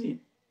in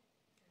sin,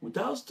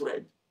 without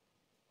strength,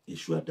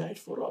 Yeshua died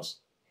for us.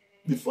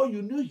 Before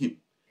you knew him,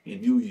 he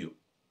knew you.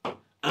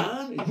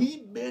 And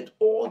he made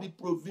all the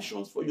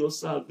provisions for your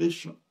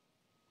salvation.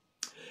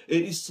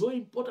 It is so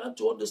important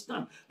to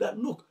understand that,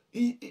 look,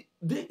 the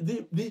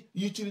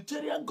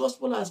utilitarian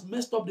gospel has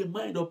messed up the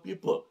mind of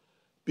people.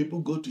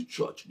 People go to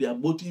church. Their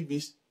motive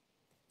is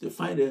to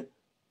find a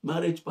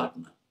marriage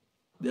partner.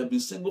 They have been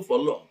single for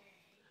long.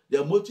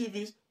 Their motive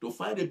is to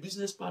find a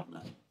business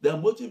partner. Their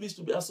motive is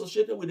to be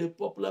associated with a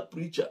popular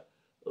preacher.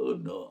 Oh,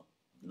 no.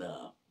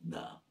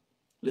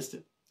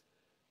 Listen.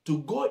 To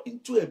go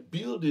into a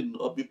building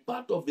or be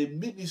part of a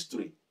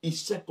ministry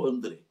is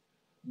secondary.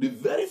 The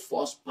very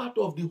first part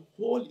of the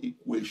whole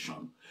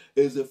equation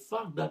is the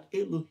fact that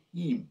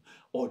Elohim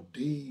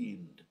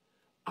ordained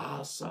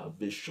our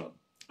salvation.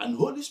 And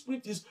Holy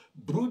Spirit is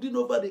brooding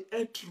over the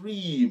earth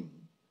realm,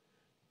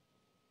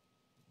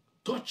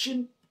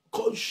 touching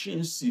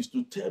consciences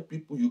to tell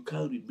people you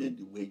can't remain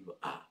the way you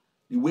are.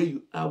 The way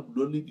you are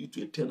will only lead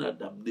to eternal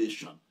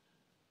damnation,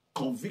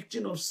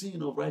 convicting of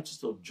sin, of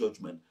righteousness, of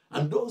judgment.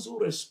 And those who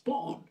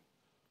respond,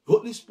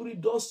 Holy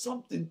Spirit does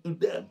something to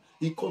them.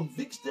 He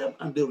convicts them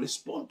and they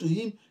respond to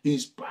him. He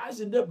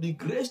inspires in them the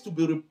grace to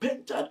be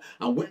repentant.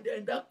 And when they're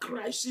in that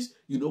crisis,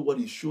 you know what?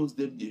 He shows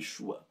them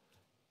Yeshua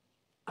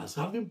as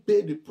having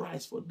paid the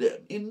price for them.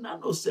 In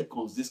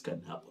nanoseconds, this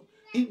can happen.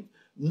 In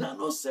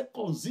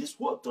nanoseconds, this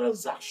whole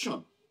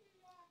transaction.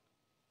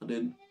 And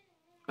then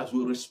as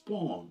we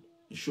respond,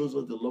 he shows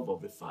us the love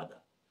of the Father.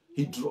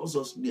 He draws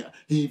us near.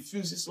 He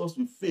infuses us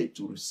with faith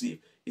to receive.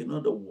 In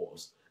other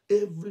words,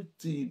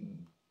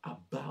 everything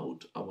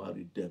about our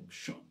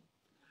redemption,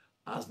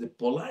 as the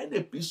Pauline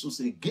epistles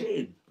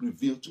again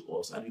reveal to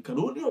us, and you can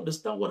only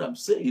understand what I'm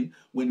saying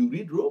when you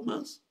read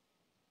Romans,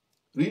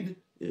 read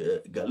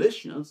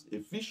Galatians,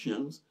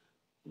 Ephesians,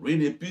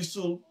 read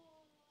epistle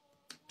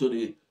to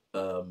the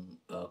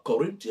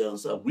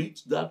Corinthians, and read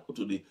that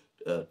to the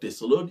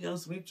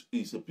Thessalonians, read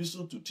his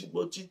epistle to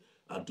Timothy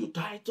and to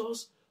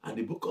Titus, and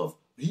the book of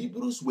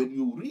Hebrews. When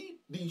you read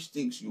these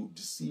things, you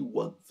see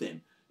one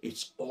thing.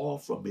 It's all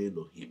from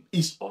Elohim.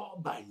 It's all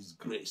by his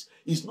grace.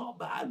 It's not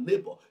by our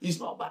labor. It's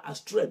not by our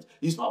strength.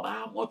 It's not by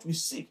how much we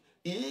seek.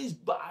 It is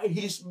by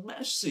his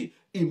mercy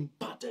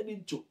imparted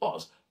into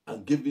us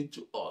and given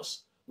to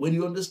us. When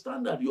you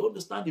understand that, you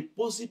understand the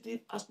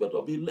positive aspect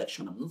of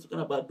election. I'm not talking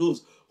about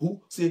those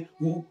who say,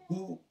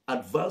 who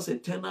advance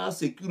eternal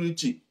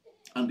security,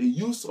 and they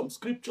use some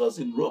scriptures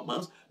in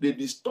Romans, they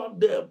distort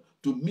them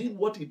to mean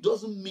what it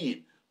doesn't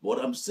mean. What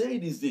I'm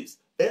saying is this: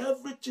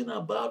 everything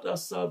about our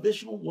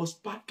salvation was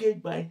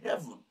packaged by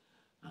heaven.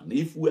 And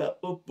if we are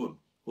open,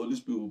 Holy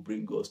Spirit will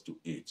bring us to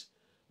it.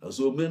 And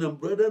so, men and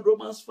brethren,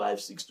 Romans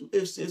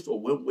 5:6-8 says, "For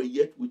when we're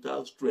yet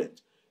without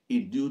strength,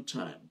 in due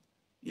time,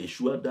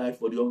 Yeshua died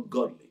for the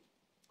ungodly.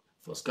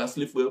 For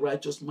scarcely for a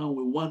righteous man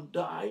will one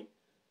die,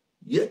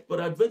 yet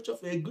peradventure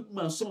for a good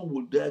man some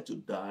will dare to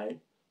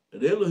die.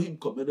 And Elohim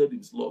commended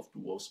his love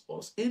towards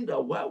us, in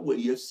that while we're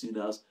yet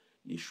sinners,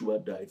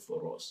 Yeshua died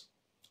for us."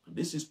 And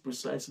this is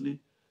precisely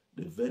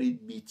the very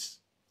meat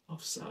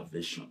of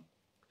salvation.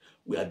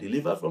 We are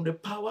delivered from the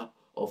power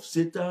of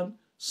Satan,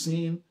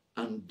 sin,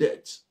 and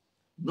death,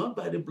 not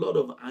by the blood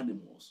of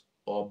animals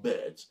or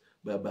birds,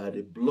 but by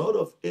the blood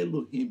of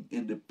Elohim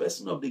in the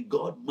person of the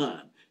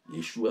God-man,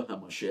 Yeshua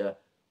HaMashiach.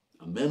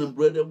 And men and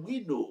brethren,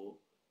 we know,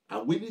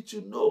 and we need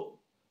to know,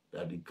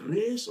 that the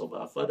grace of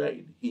our Father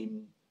in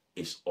him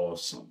is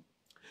awesome.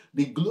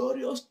 The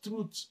glorious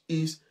truth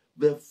is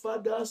the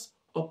Father's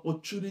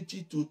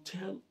opportunity to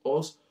tell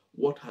us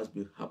what has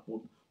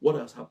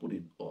happened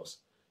in us.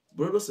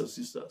 Brothers and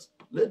sisters,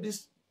 let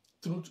this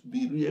truth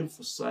be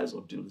re-emphasized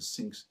until it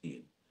sinks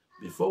in.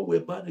 Before we're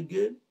born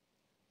again,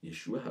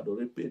 Yeshua had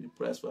already paid the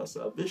price for our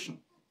salvation.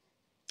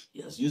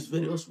 He has used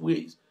various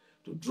ways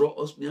to draw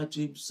us near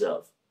to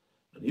himself.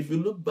 And if you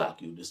look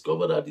back, you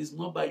discover that it's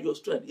not by your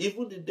strength.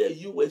 Even the day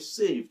you were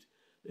saved,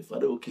 the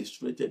Father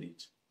orchestrated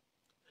it.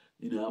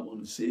 I want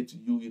to say to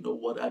you, you know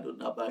what, I don't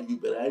know about you,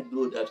 but I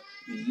know that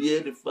the year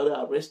the Father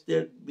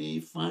arrested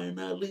me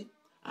finally,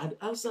 I'd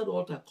answered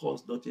altar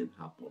calls, nothing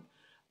happened.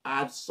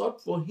 I'd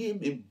sought for him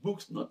in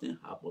books, nothing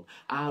happened.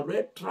 I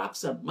read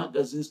tracts and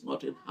magazines,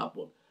 nothing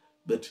happened.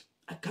 But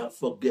I can't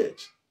forget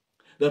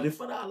that the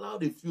Father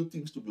allowed a few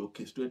things to be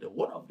orchestrated.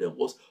 One of them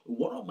was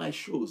one of my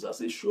shows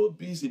as a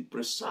showbiz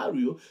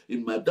impresario.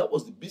 That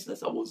was the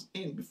business I was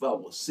in before I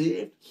was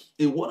saved.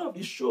 In one of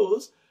the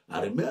shows,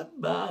 I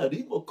remember at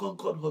Imo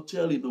Concord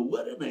Hotel in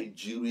Owerri,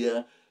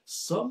 Nigeria,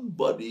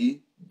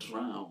 somebody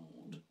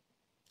drowned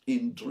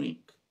in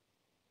drink,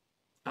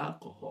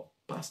 alcohol,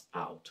 passed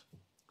out.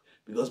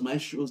 Because my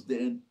shows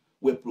then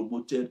were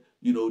promoted,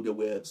 they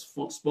were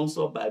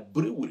sponsored by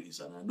breweries.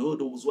 And I know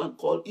there was one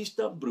called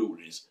Eastern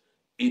Breweries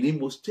in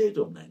Imo State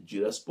of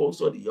Nigeria,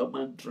 sponsored. The young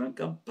man drank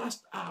and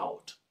passed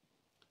out.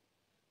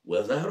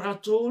 Was I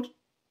rattled?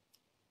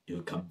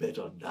 You can bet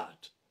on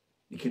that.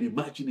 You can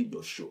imagine in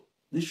your show.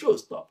 The show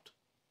stopped.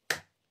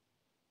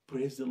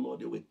 Praise the Lord,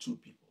 there were two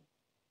people.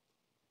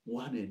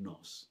 One a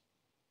nurse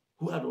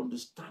who had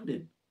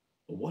understanding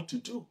of what to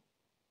do.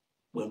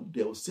 When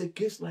they would say a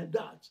case like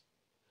that,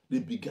 they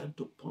began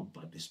to pump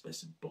at this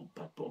person, pump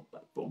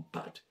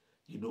at.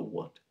 You know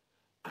what?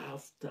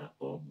 After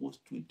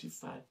almost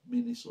 25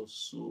 minutes or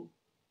so,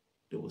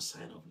 there was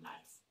sign of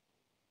life.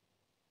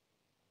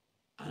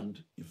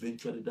 And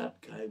eventually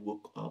that guy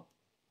woke up,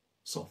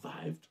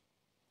 survived.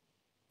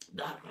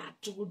 That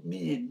rattled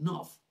me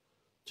enough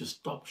to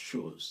stop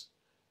shows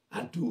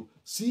and to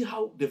see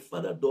how the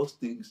Father does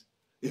things.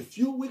 A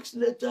few weeks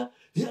later,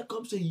 here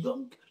comes a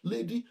young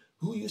lady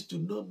who used to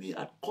know me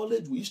at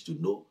college. We used to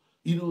know.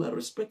 I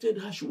respected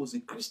her. She was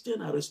a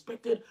Christian. I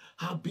respected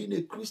her being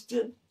a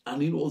Christian.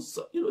 And it was,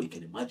 you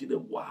can imagine a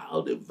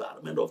wild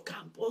environment of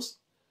campus.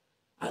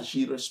 And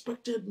she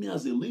respected me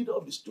as a leader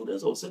of the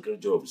students or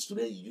secretary of the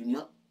student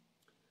union.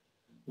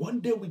 One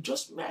day we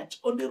just met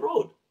on the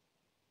road.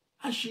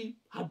 And she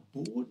had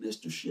boldness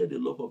to share the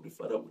love of the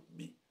Father with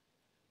me.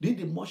 Did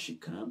the most she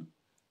can.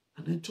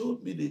 And then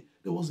told me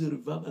there was a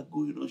revival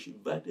going on. She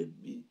invited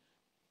me.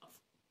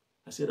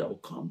 I said I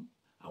would come.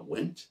 I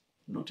went.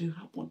 Nothing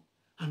happened.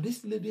 And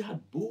this lady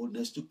had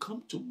boldness to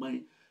come to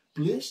my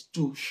place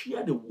to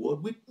share the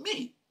word with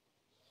me.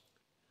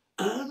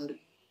 And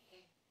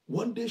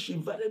one day she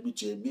invited me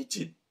to a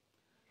meeting.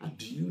 And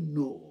do you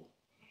know,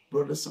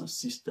 brothers and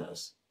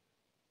sisters,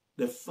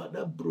 the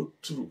Father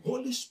broke through.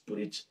 Holy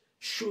Spirit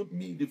showed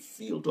me the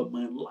field of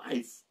my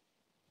life.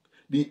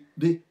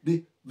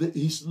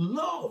 His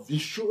love, he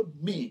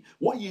showed me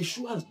what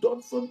Yeshua has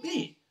done for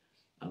me.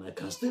 And I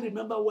can still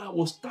remember where I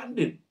was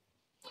standing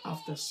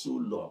after so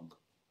long.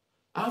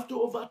 After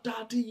over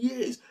 30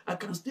 years, I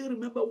can still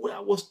remember where I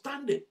was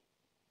standing.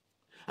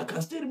 I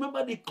can still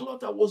remember the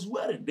cloth I was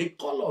wearing, the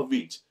color of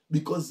it,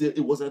 because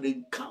it was an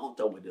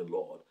encounter with the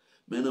Lord.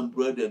 Men and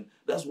brethren,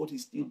 that's what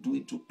he's still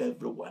doing to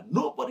everyone.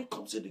 Nobody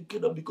comes in the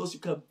kingdom because you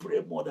can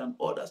pray more than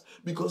others,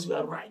 because you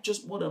are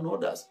righteous more than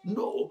others.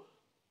 No.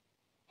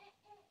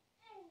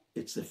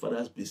 It's the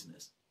Father's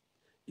business.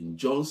 In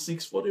John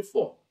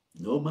 6:44,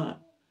 no man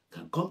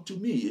can come to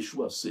me,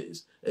 Yeshua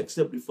says,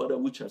 except the Father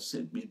which has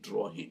sent me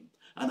draw him,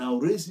 and I'll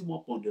raise him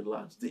up on the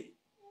last day.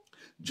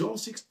 John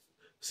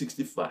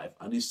 6:65,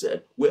 and he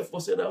said,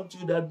 wherefore said I unto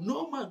you that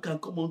no man can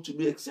come unto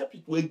me except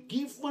it were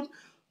given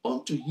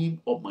unto him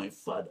of my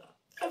Father.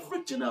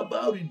 Everything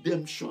about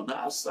redemption,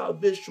 our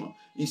salvation,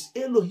 is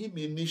Elohim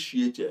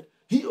initiated.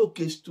 He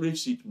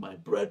orchestrates it, my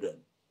brethren.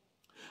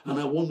 And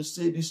I want to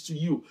say this to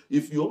you.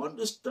 If you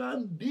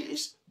understand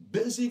this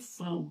basic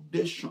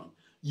foundation,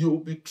 you'll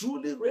be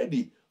truly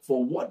ready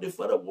for what the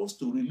Father wants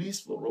to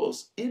release for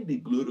us in the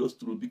glorious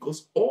truth,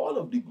 because all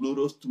of the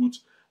glorious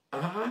truths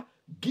are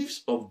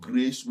gifts of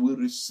grace we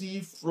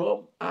receive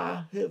from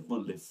our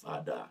Heavenly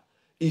Father.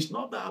 It's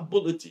not by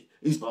ability.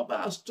 It's not by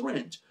our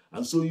strength.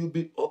 And so you'll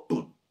be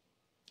open.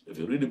 If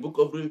you read the book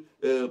of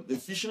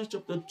Ephesians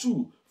chapter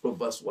 2, from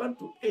verse 1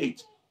 to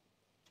 8,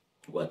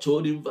 we are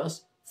told in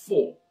verse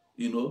 4,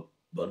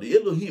 but the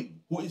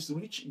Elohim, who is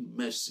rich in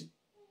mercy,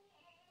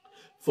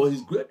 for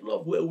his great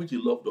love wherewith he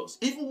loved us,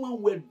 even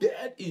when we're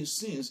dead in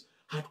sins,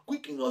 had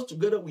quickened us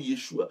together with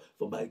Yeshua,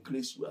 for by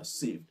grace you are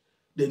saved.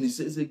 Then he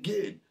says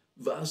again,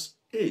 verse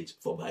 8,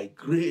 for by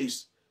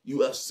grace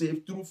you are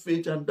saved through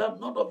faith, and that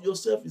not of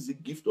yourself is a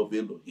gift of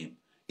Elohim.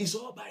 It's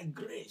all by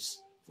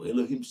grace. For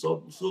Elohim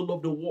so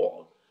loved the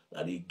world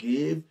that he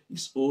gave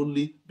his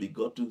only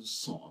begotten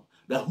Son,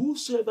 that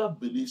whosoever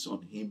believes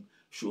on him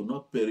shall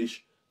not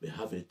perish, but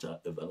have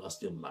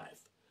everlasting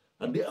life.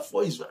 And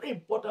therefore, it's very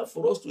important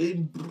for us to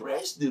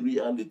embrace the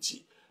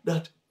reality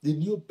that the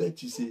new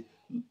birth is a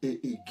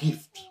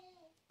gift.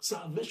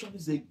 Salvation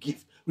is a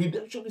gift.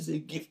 Redemption is a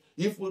gift.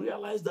 If we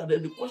realize that,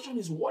 then the question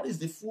is, what is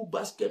the full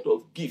basket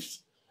of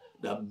gifts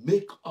that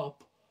make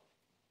up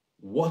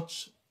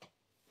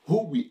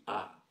who we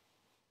are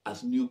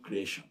as new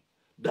creation?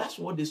 That's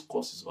what this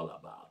course is all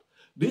about.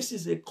 This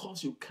is a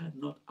course you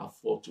cannot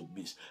afford to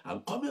miss.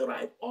 And coming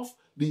right off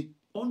the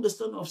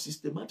understanding of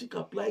systematic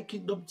applied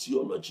kingdom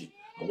theology,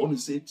 I want to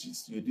say to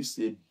you, this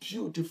is a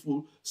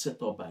beautiful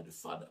setup by the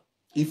Father.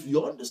 If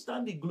you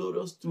understand the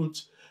glorious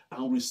truths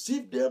and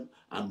receive them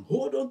and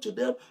hold on to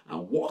them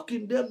and walk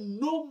in them,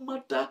 no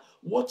matter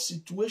what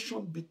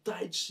situation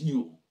betides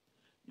you,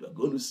 you are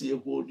going to see a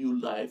whole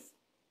new life,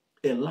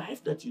 a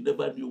life that you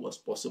never knew was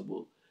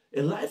possible,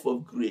 a life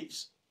of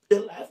grace, a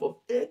life of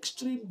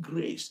extreme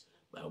grace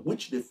by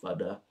which the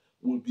Father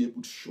will be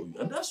able to show you.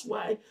 And that's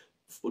why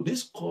for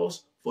this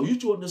course, for you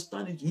to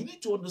understand it, you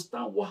need to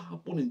understand what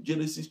happened in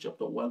Genesis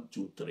chapter 1,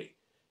 2, 3.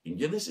 In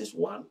Genesis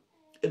 1,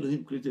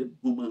 Elohim created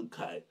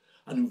humankind.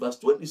 And in verse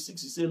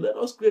 26, he said, let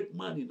us create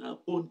man in our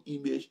own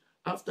image,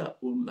 after our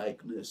own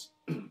likeness.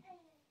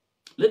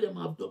 Let them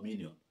have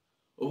dominion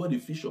over the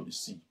fish of the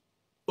sea,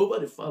 over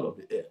the fowl of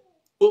the air,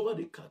 over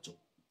the cattle,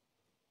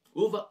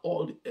 over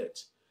all the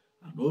earth,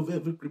 and over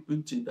every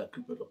creeping thing that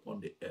creepeth upon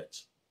the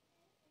earth.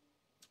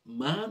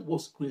 Man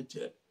was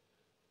created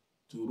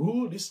to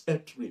rule this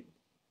earth realm,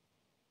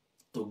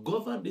 to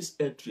govern this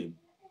earth realm.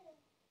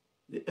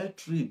 The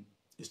earth realm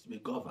is to be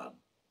governed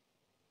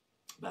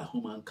by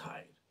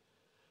humankind.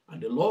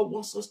 And the Lord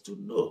wants us to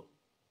know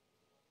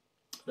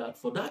that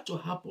for that to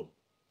happen,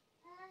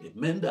 it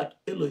meant that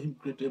Elohim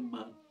created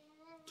man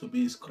to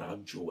be his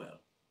crown jewel.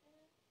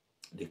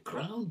 The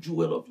crown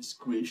jewel of his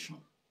creation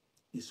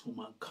is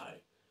humankind.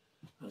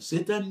 And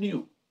Satan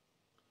knew.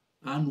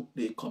 And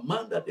the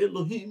command that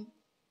Elohim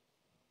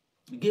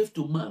gave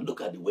to man,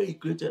 look at the way he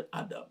created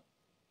Adam.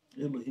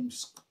 Elohim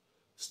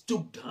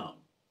stooped down,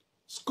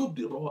 scooped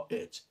the raw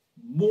earth,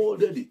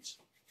 molded it,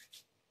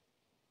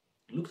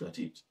 looked at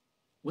it.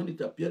 When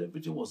it appeared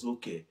everything was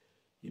okay,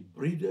 he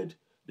breathed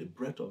the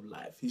breath of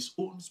life, his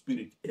own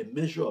spirit, a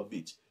measure of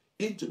it,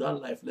 into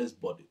that lifeless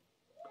body.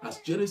 As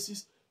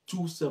Genesis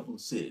 2:7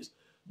 says,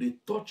 they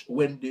touch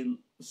when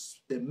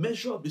a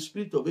measure of the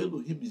spirit of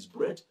Elohim, his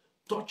breath,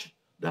 touched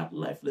that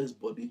lifeless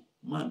body,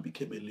 man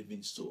became a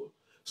living soul.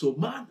 So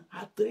man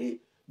had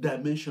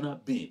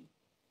three-dimensional being.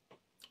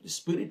 The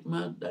spirit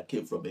man that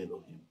came from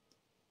Elohim,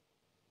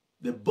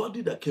 the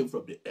body that came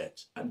from the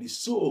earth, and the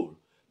soul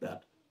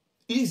that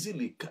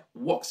easily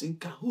walks in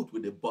cahoot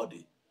with the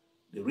body,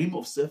 the realm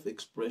of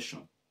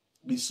self-expression.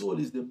 The soul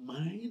is the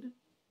mind,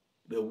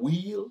 the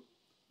will,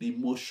 the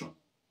emotion.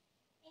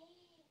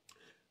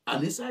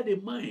 And inside the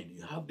mind,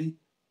 you have the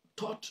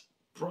thought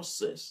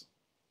process.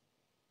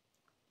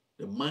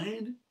 The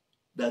mind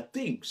that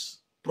thinks,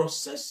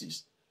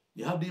 processes.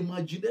 You have the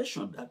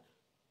imagination that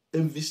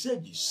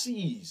envisages,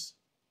 sees,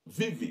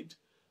 vivid.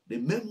 The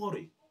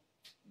memory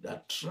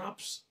that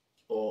traps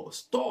or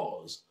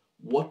stores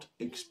what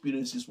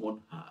experiences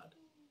one had.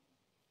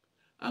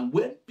 And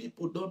when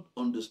people don't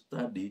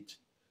understand it,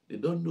 they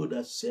don't know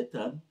that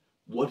Satan,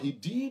 what he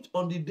did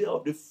on the day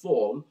of the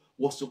fall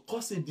was to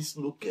cause a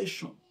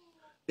dislocation.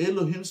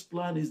 Elohim's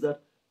plan is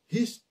that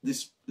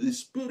the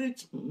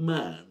spirit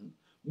man,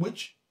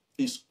 which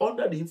is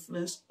under the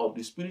influence of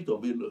the spirit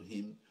of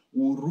Elohim,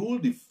 will rule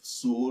the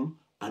soul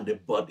and the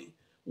body.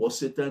 What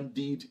Satan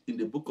did in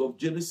the book of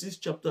Genesis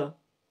chapter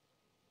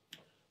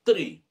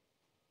 3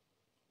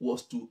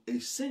 was to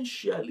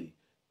essentially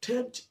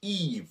tempt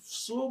Eve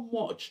so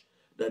much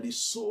that the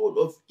soul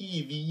of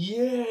Eve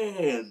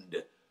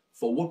yearned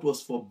for what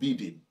was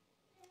forbidden.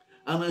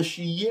 And as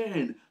she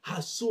yearned,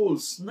 her soul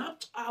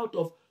snapped out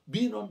of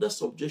being under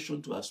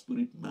subjection to her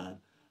spirit man,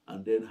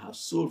 and then her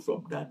soul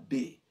from that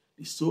day,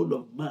 the soul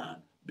of man,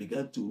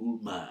 began to rule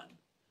man.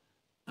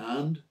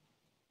 And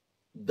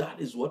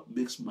that is what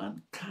makes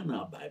man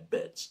carnal by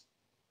birth,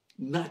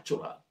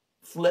 natural,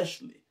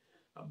 fleshly.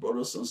 And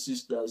brothers and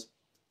sisters,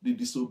 the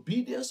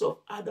disobedience of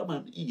Adam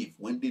and Eve,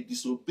 when they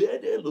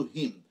disobeyed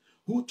Elohim,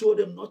 who told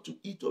them not to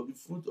eat of the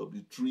fruit of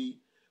the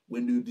tree,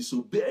 when they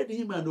disobeyed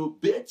him and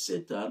obeyed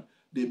Satan,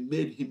 they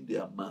made him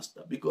their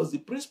master. Because the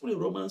principle in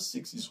Romans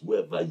 6 is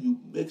whoever you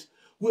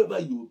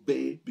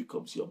obey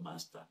becomes your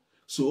master.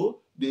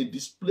 So they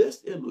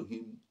displaced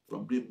Elohim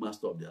from being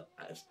master of their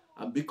lives.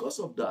 And because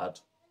of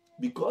that,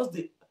 because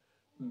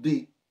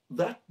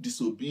that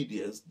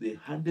disobedience, they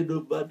handed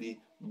over the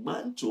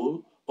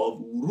mantle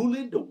of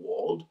ruling the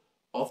world,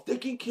 of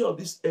taking care of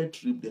this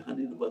earth realm, they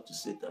handed over to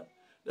Satan.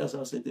 That's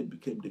how Satan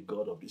became the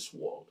god of this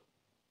world.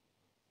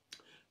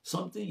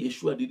 Something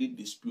Yeshua didn't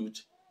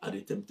dispute at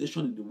the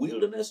temptation in the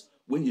wilderness,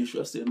 when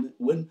Yeshua said,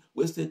 when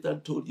Satan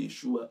told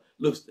Yeshua,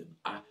 listen,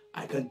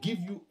 I can give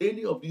you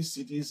any of these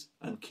cities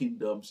and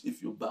kingdoms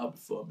if you bow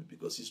before me,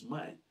 because it's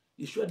mine.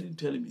 Yeshua didn't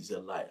tell him he's a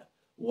liar.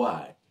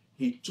 Why?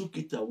 He took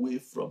it away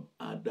from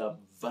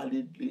Adam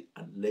validly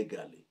and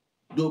legally,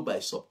 though by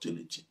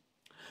subtlety.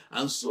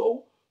 And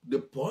so the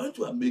point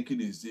we are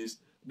making is this: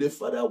 the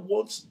Father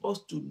wants us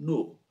to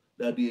know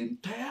that the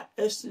entire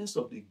essence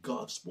of the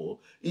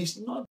gospel is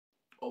not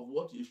of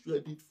what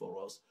Yeshua did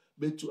for us,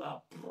 but to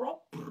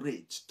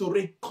appropriate, to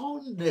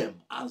reckon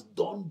them as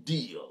done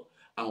deal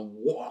and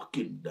walk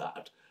in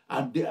that,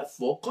 and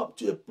therefore come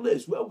to a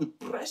place where we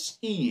press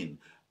in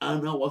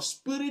and our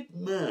spirit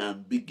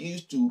man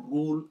begins to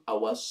rule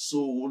our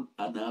soul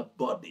and our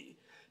body.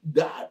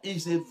 That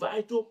is a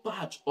vital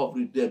part of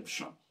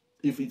redemption.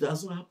 If it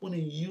doesn't happen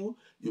in you,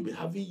 you'll be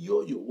having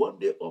yo-yo, one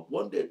day up,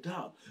 one day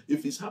down.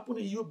 If it's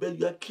happening in you, but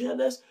you are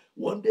careless,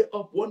 one day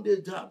up, one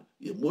day down.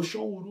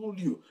 Emotion will rule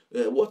you.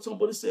 What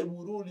somebody said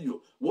will rule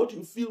you. What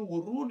you feel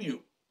will rule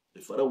you.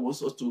 The Father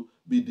wants us to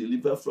be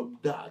delivered from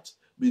that.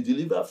 Be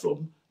delivered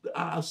from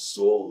our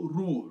soul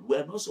rule. We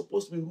are not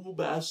supposed to be ruled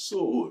by our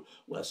soul.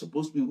 We are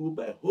supposed to be ruled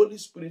by Holy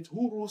Spirit,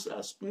 who rules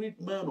our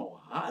spirit, man, or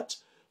heart,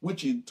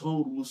 which in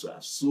turn rules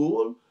our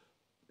soul,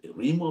 the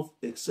realm of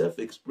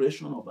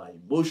self-expression of our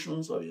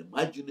emotions, our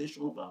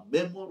imagination, of our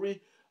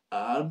memory,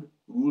 and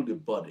rule the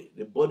body.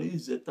 The body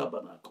is a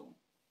tabernacle.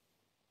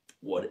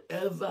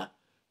 Whatever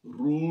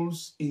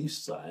rules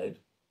inside,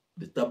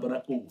 the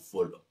tabernacle will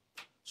follow.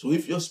 So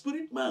if your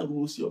spirit man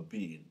rules your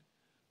being,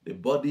 the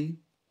body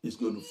is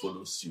going to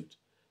follow suit.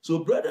 So,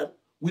 brethren,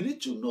 we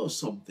need to know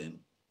something,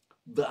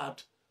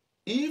 that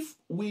if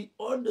we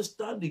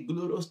understand the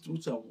glorious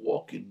truths and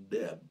walk in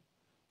them,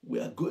 we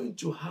are going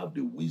to have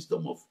the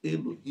wisdom of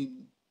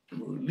Elohim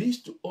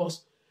released to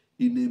us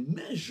in a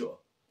measure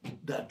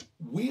that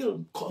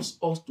will cause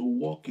us to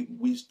walk in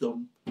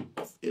wisdom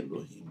of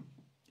Elohim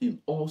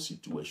in all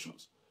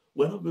situations.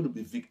 We're not going to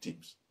be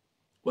victims.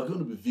 We're going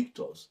to be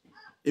victors.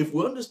 If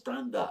we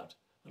understand that,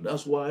 and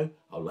that's why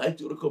I'd like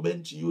to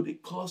recommend to you the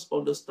course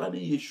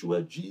Understanding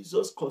Yeshua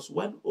Jesus, course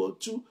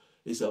 102.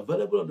 Is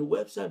available on the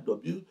website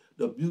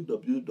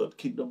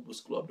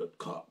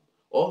www.kingdomboostclub.com.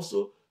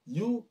 Also,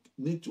 you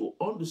need to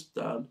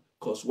understand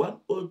course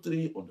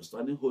 103,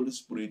 Understanding Holy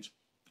Spirit.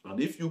 And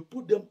if you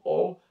put them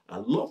all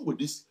along with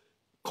this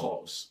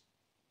course,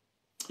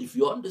 if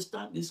you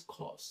understand this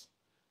course,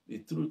 the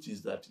truth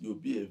is that you'll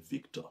be a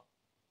victor,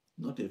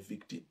 not a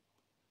victim.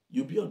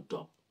 You'll be on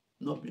top,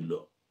 not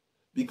below.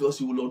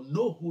 Because you will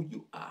know who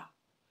you are.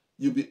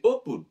 You'll be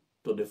open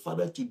to the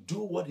Father to do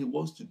what he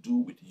wants to do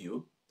with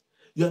you,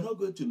 you are not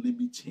going to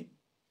limit him.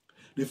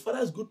 The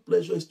Father's good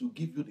pleasure is to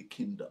give you the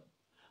kingdom,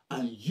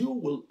 and you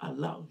will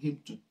allow him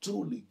to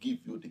truly give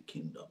you the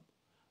kingdom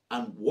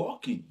and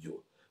walk in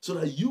you, so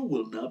that you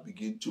will now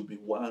begin to be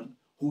one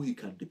who he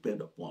can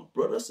depend upon.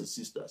 Brothers and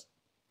sisters,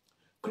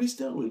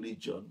 Christian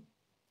religion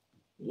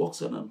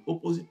works on an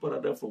opposite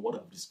paradigm from what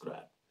I've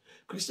described.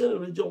 Christian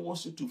religion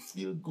wants you to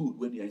feel good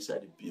when you're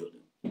inside the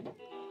building,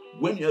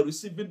 when you're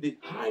receiving the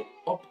high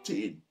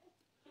octane,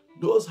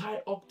 those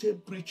high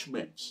octane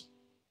preachments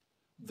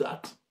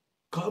that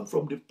come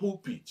from the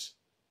pulpit.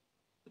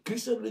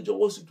 Christian religion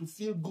wants you to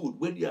feel good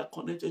when you are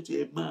connected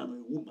to a man or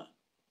a woman,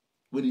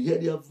 when you hear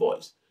their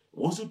voice. It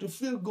wants you to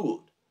feel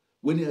good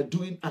when you are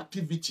doing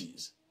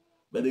activities.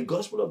 But the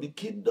gospel of the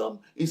kingdom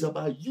is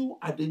about you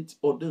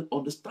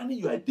understanding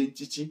your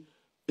identity,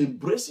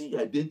 embracing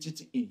your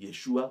identity in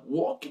Yeshua,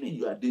 walking in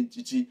your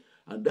identity,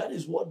 and that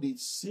is what it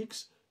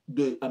seeks.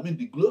 The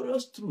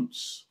glorious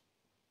truths.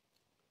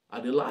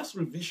 At the last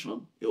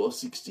revision, it was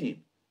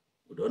 16.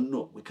 We don't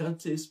know. We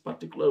can't say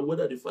particularly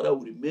whether the Father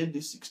will remain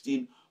this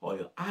 16 or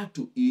you add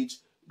to it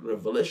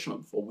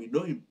revelation, for we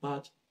know in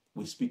part,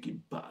 we speak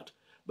in part.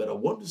 But I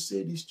want to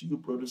say this to you,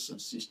 brothers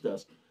and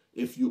sisters.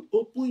 If you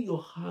open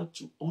your heart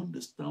to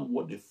understand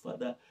what the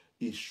Father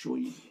is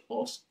showing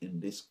us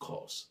in this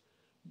course,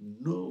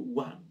 no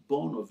one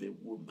born of a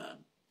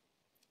woman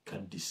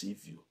can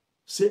deceive you.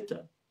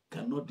 Satan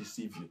cannot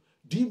deceive you.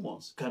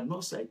 Demons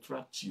cannot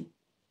sidetrack you.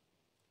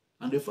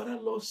 And the Father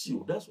loves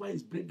you. That's why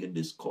he's bringing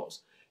this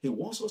course. He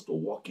wants us to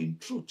walk in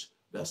truth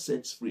that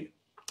sets free.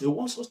 He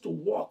wants us to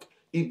walk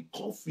in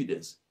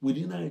confidence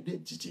within our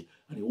identity.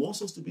 And he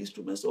wants us to be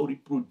instruments of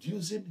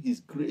reproducing his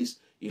grace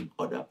in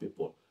other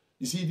people.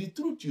 You see, the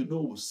truth you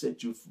know will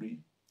set you free,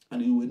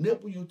 and it will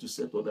enable you to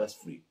set others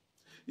free.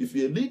 If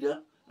you're a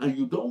leader and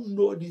you don't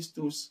know these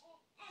truths,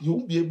 you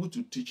won't be able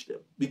to teach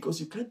them,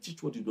 because you can't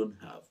teach what you don't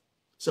have.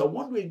 So I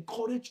want to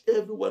encourage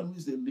everyone who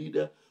is a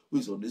leader, who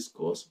is on this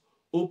course,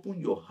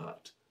 open your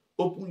heart,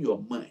 open your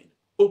mind,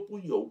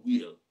 open your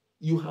will.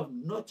 You have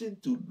nothing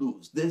to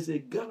lose. There's a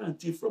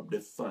guarantee from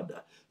the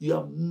Father. You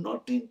have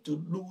nothing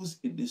to lose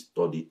in the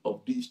study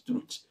of these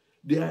truths.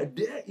 They are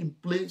there in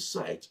plain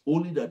sight,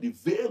 only that the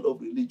veil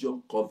of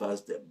religion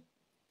covers them.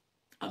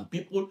 And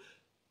people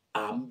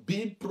are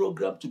being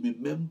programmed to be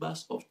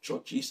members of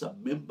churches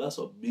and members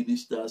of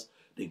ministers.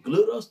 The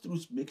glorious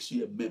truth makes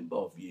you a member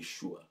of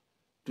Yeshua,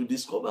 to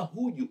discover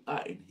who you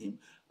are in him,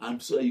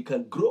 and so you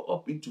can grow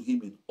up into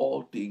him in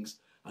all things.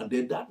 And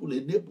then that will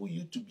enable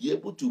you to be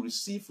able to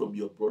receive from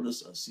your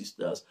brothers and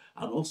sisters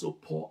and also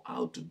pour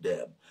out to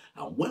them.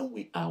 And when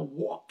we are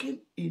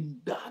walking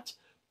in that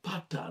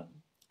pattern,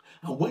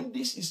 and when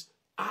this is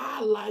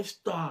our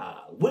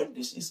lifestyle, when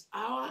this is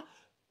our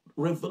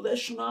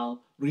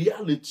revelational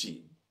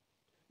reality,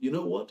 you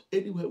know what?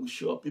 Anywhere we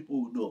show up,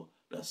 people will know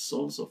that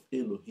sons of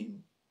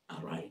Elohim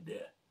are right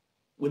there.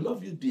 We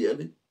love you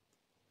dearly.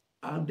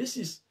 And this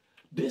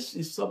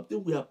is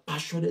something we are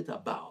passionate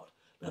about.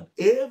 That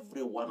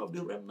every one of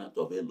the remnant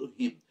of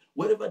Elohim,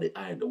 wherever they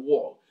are in the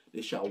world,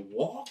 they shall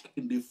walk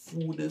in the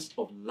fullness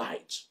of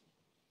light,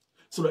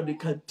 so that they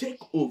can take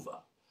over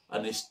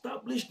and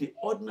establish the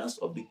ordinance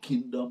of the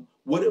kingdom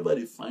wherever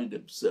they find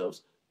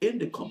themselves, in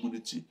the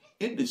community,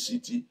 in the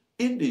city,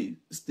 in the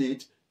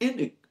state, in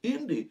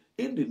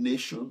the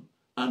nation.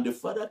 And the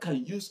Father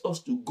can use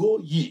us to go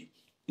ye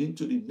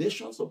into the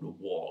nations of the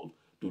world,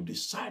 to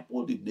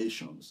disciple the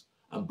nations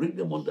and bring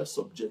them under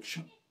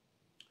subjection.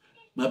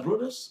 My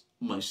brothers,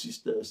 my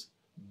sisters,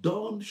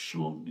 don't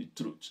shun the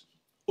truth.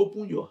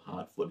 Open your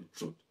heart for the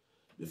truth.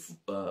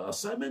 The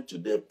assignment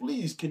today,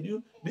 please,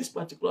 this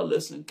particular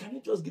lesson, can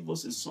you just give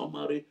us a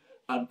summary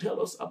and give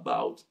us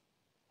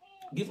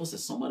a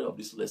summary of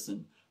this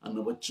lesson? And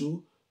number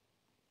 2,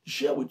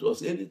 share with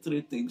us any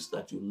 3 things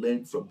that you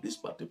learned from this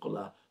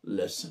particular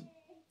lesson.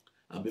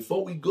 And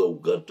before we go, we're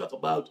going to talk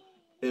about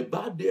a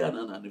bad day and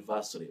an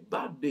anniversary.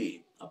 Bad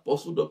day.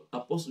 Apostle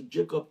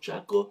Jacob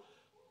Chako,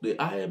 the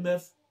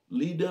IMF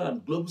leader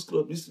and Global School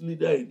of Ministry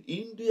leader in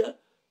India,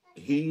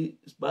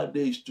 his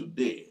birthday is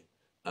today.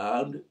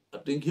 And I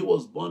think he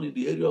was born in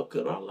the area of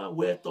Kerala,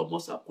 where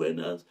Thomas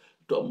Aquinas,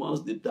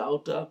 Thomas the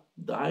Doubter,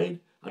 died.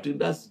 I think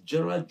that's the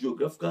general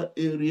geographical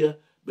area.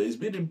 But he's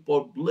been in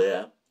Port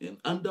Blair, in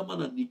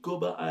Andaman and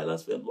Nicobar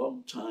Islands for a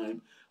long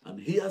time. And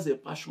he has a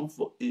passion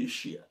for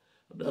Asia.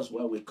 And that's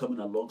why we're coming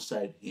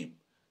alongside him.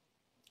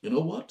 You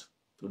know what?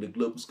 To the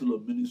Global School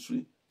of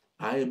Ministry,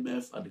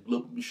 IMF, and the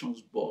Global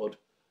Missions Board,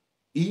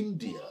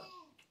 India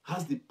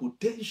has the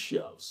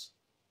potentials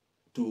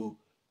to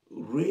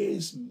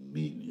raise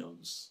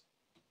millions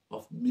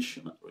of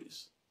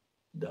missionaries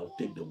that will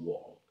take the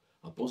world.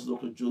 Apostle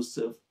Dr.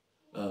 Joseph,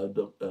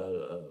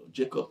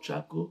 Jacob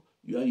Chako,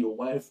 you and your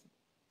wife,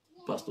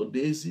 Pastor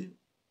Daisy,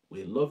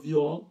 we love you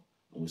all,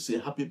 and we say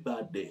happy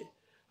birthday.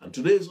 And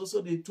today is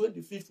also the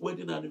 25th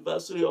wedding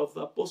anniversary of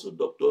Apostle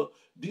Dr.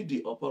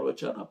 Didi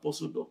Oporocha and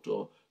Apostle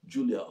Dr.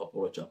 Julia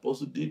Oporocha.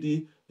 Apostle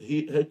Didi,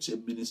 he heads a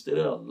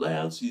ministerial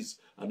alliance. He's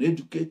an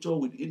educator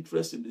with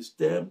interest in the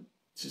STEM.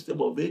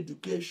 system of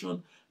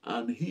education,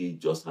 and he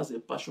just has a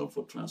passion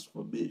for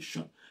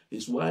transformation.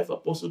 His wife,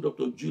 Apostle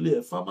Dr. Julia,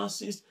 a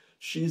pharmacist,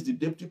 she's the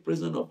deputy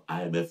president of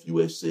IMF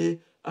USA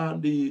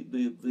and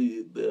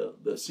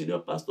the senior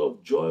pastor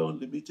of Joy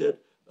Unlimited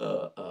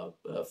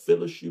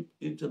Fellowship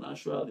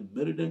International in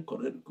Meriden,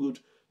 Connecticut.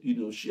 You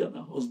know, she and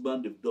her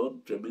husband, they've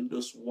done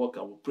tremendous work,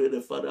 and we pray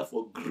the Father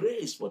for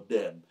grace for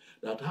them,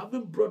 that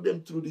having brought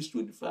them through these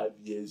 25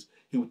 years,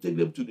 he will take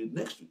them to the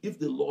next, if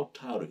the Lord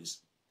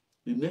tarries,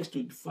 the next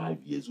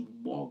 25 years will be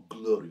more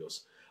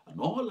glorious. And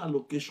all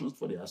allocations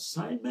for the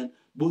assignment,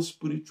 both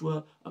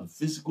spiritual and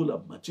physical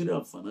and material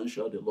and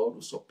financial, the Lord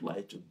will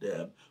supply to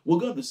them. We're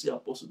going to see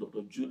Apostle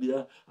Dr.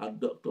 Julia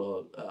and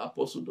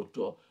Apostle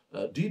Dr.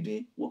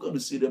 Didi. We're going to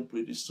see them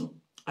pretty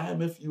soon.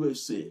 IMF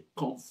USA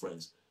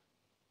Conference,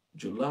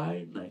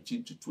 July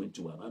 19 to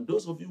 21. And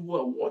those of you who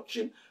are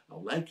watching, I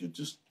would like you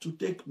to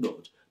take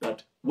note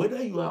that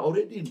whether you are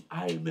already in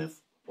IMF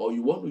or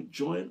you want to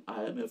join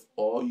IMF,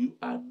 or you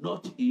are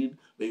not in,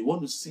 but you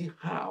want to see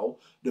how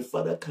the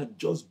Father can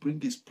just bring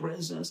his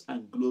presence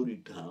and glory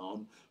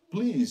down,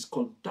 please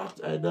contact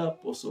either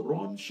Apostle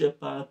Ron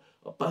Shepherd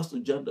or Pastor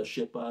Janda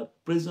Shepherd,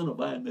 President of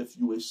IMF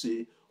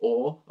USA,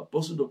 or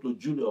Apostle Dr.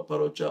 Julia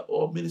Oparocha,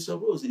 or Minister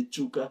Rose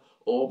Ichuka,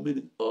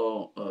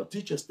 or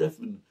Teacher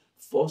Stephen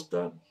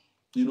Foster.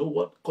 You know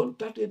what?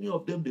 Contact any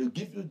of them. They'll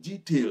give you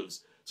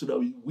details so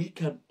that we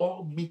can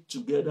all meet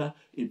together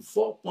in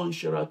 4 Point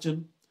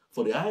Sheraton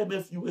for the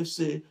IMF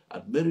USA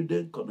at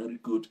Meriden,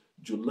 Connecticut,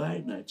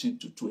 July 19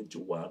 to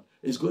 21.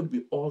 It's going to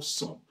be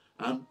awesome.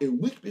 And a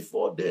week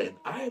before then,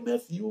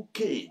 IMF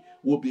UK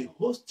will be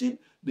hosting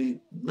the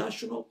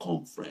national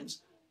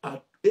conference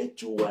at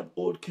 821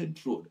 Old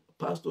Kent Road.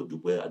 Pastor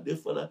Dupe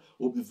Adefala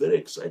will be very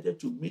excited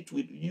to meet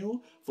with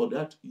you for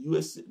that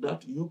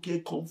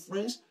UK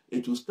conference.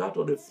 It will start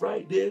on a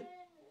Friday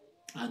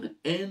and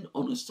end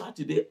on a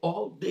Saturday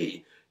all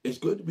day. It's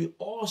going to be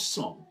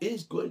awesome.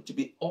 It's going to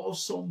be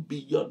awesome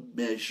beyond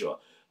measure.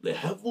 The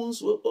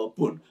heavens will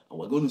open, and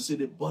we're going to see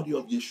the body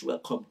of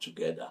Yeshua come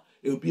together.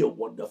 It will be a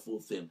wonderful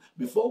thing.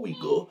 Before we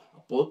go,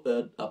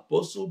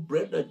 Apostle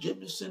Brenda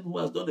Jameson, who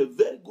has done a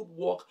very good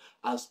work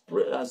as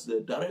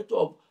the director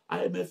of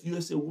IMF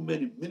USA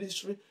Women in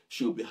Ministry,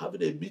 she'll be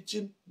having a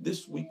meeting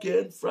this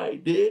weekend,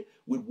 Friday,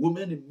 with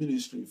women in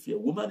ministry. If you're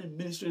a woman in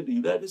ministry in the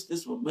United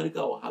States of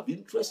America or have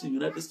interest in the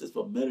United States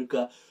of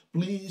America,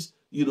 please,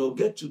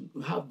 get to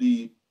have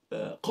the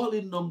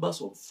call-in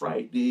numbers on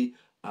Friday,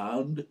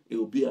 and it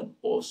will be an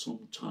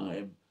awesome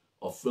time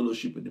of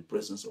fellowship in the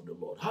presence of the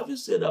Lord. Having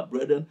said that,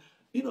 brethren,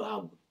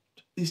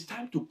 it's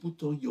time to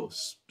put on your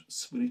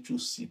spiritual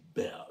seat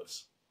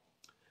belts.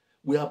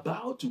 We are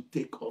about to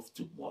take off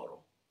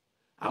tomorrow,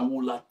 and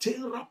will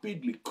attain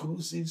rapidly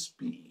cruising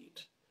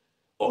speed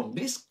on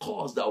this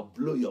course that will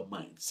blow your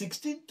mind.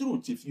 16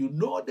 truths, if you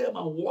know them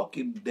and walk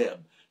in them,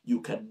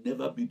 you can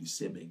never be the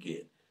same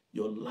again.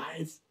 Your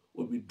life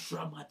will be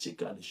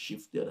dramatically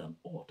shifted and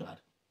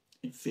altered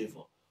in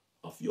favor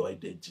of your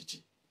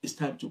identity. It's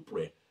time to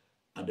pray.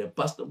 And then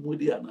Pastor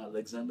Moody and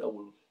Alexander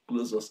will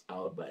close us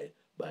out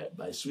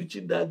by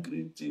switching that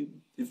green thing.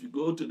 If you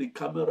go to the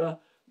camera,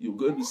 you're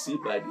going to see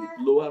by the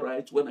lower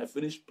right, when I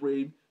finish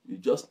praying, you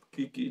just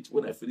click it.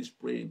 When I finish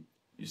praying,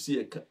 you see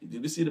did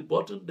you see the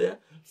button there?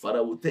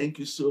 Father, we thank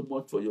you so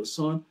much for your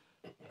son,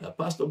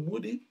 Pastor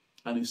Moody,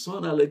 and his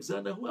son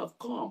Alexander, who have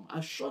come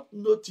at short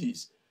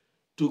notice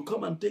to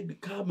come and take the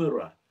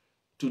camera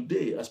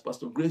today, as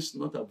Pastor Grace is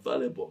not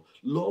available.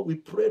 Lord, we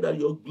pray that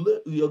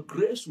your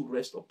grace will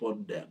rest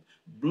upon them.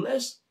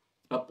 Bless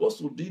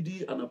Apostle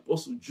Didi and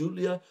Apostle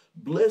Julia.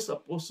 Bless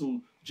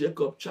Apostle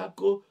Jacob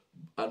Chaco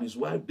and his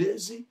wife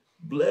Daisy.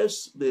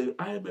 Bless the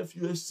IMF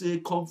USA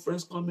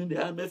conference coming, the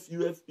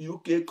IMF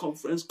UK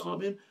conference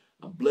coming,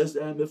 and bless the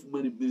IMF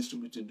Women in Ministry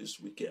meeting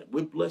this weekend.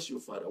 We bless you,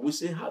 Father. We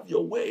say, have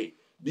your way,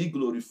 be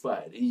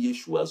glorified. In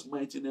Yeshua's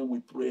mighty name we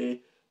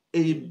pray,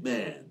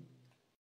 amen.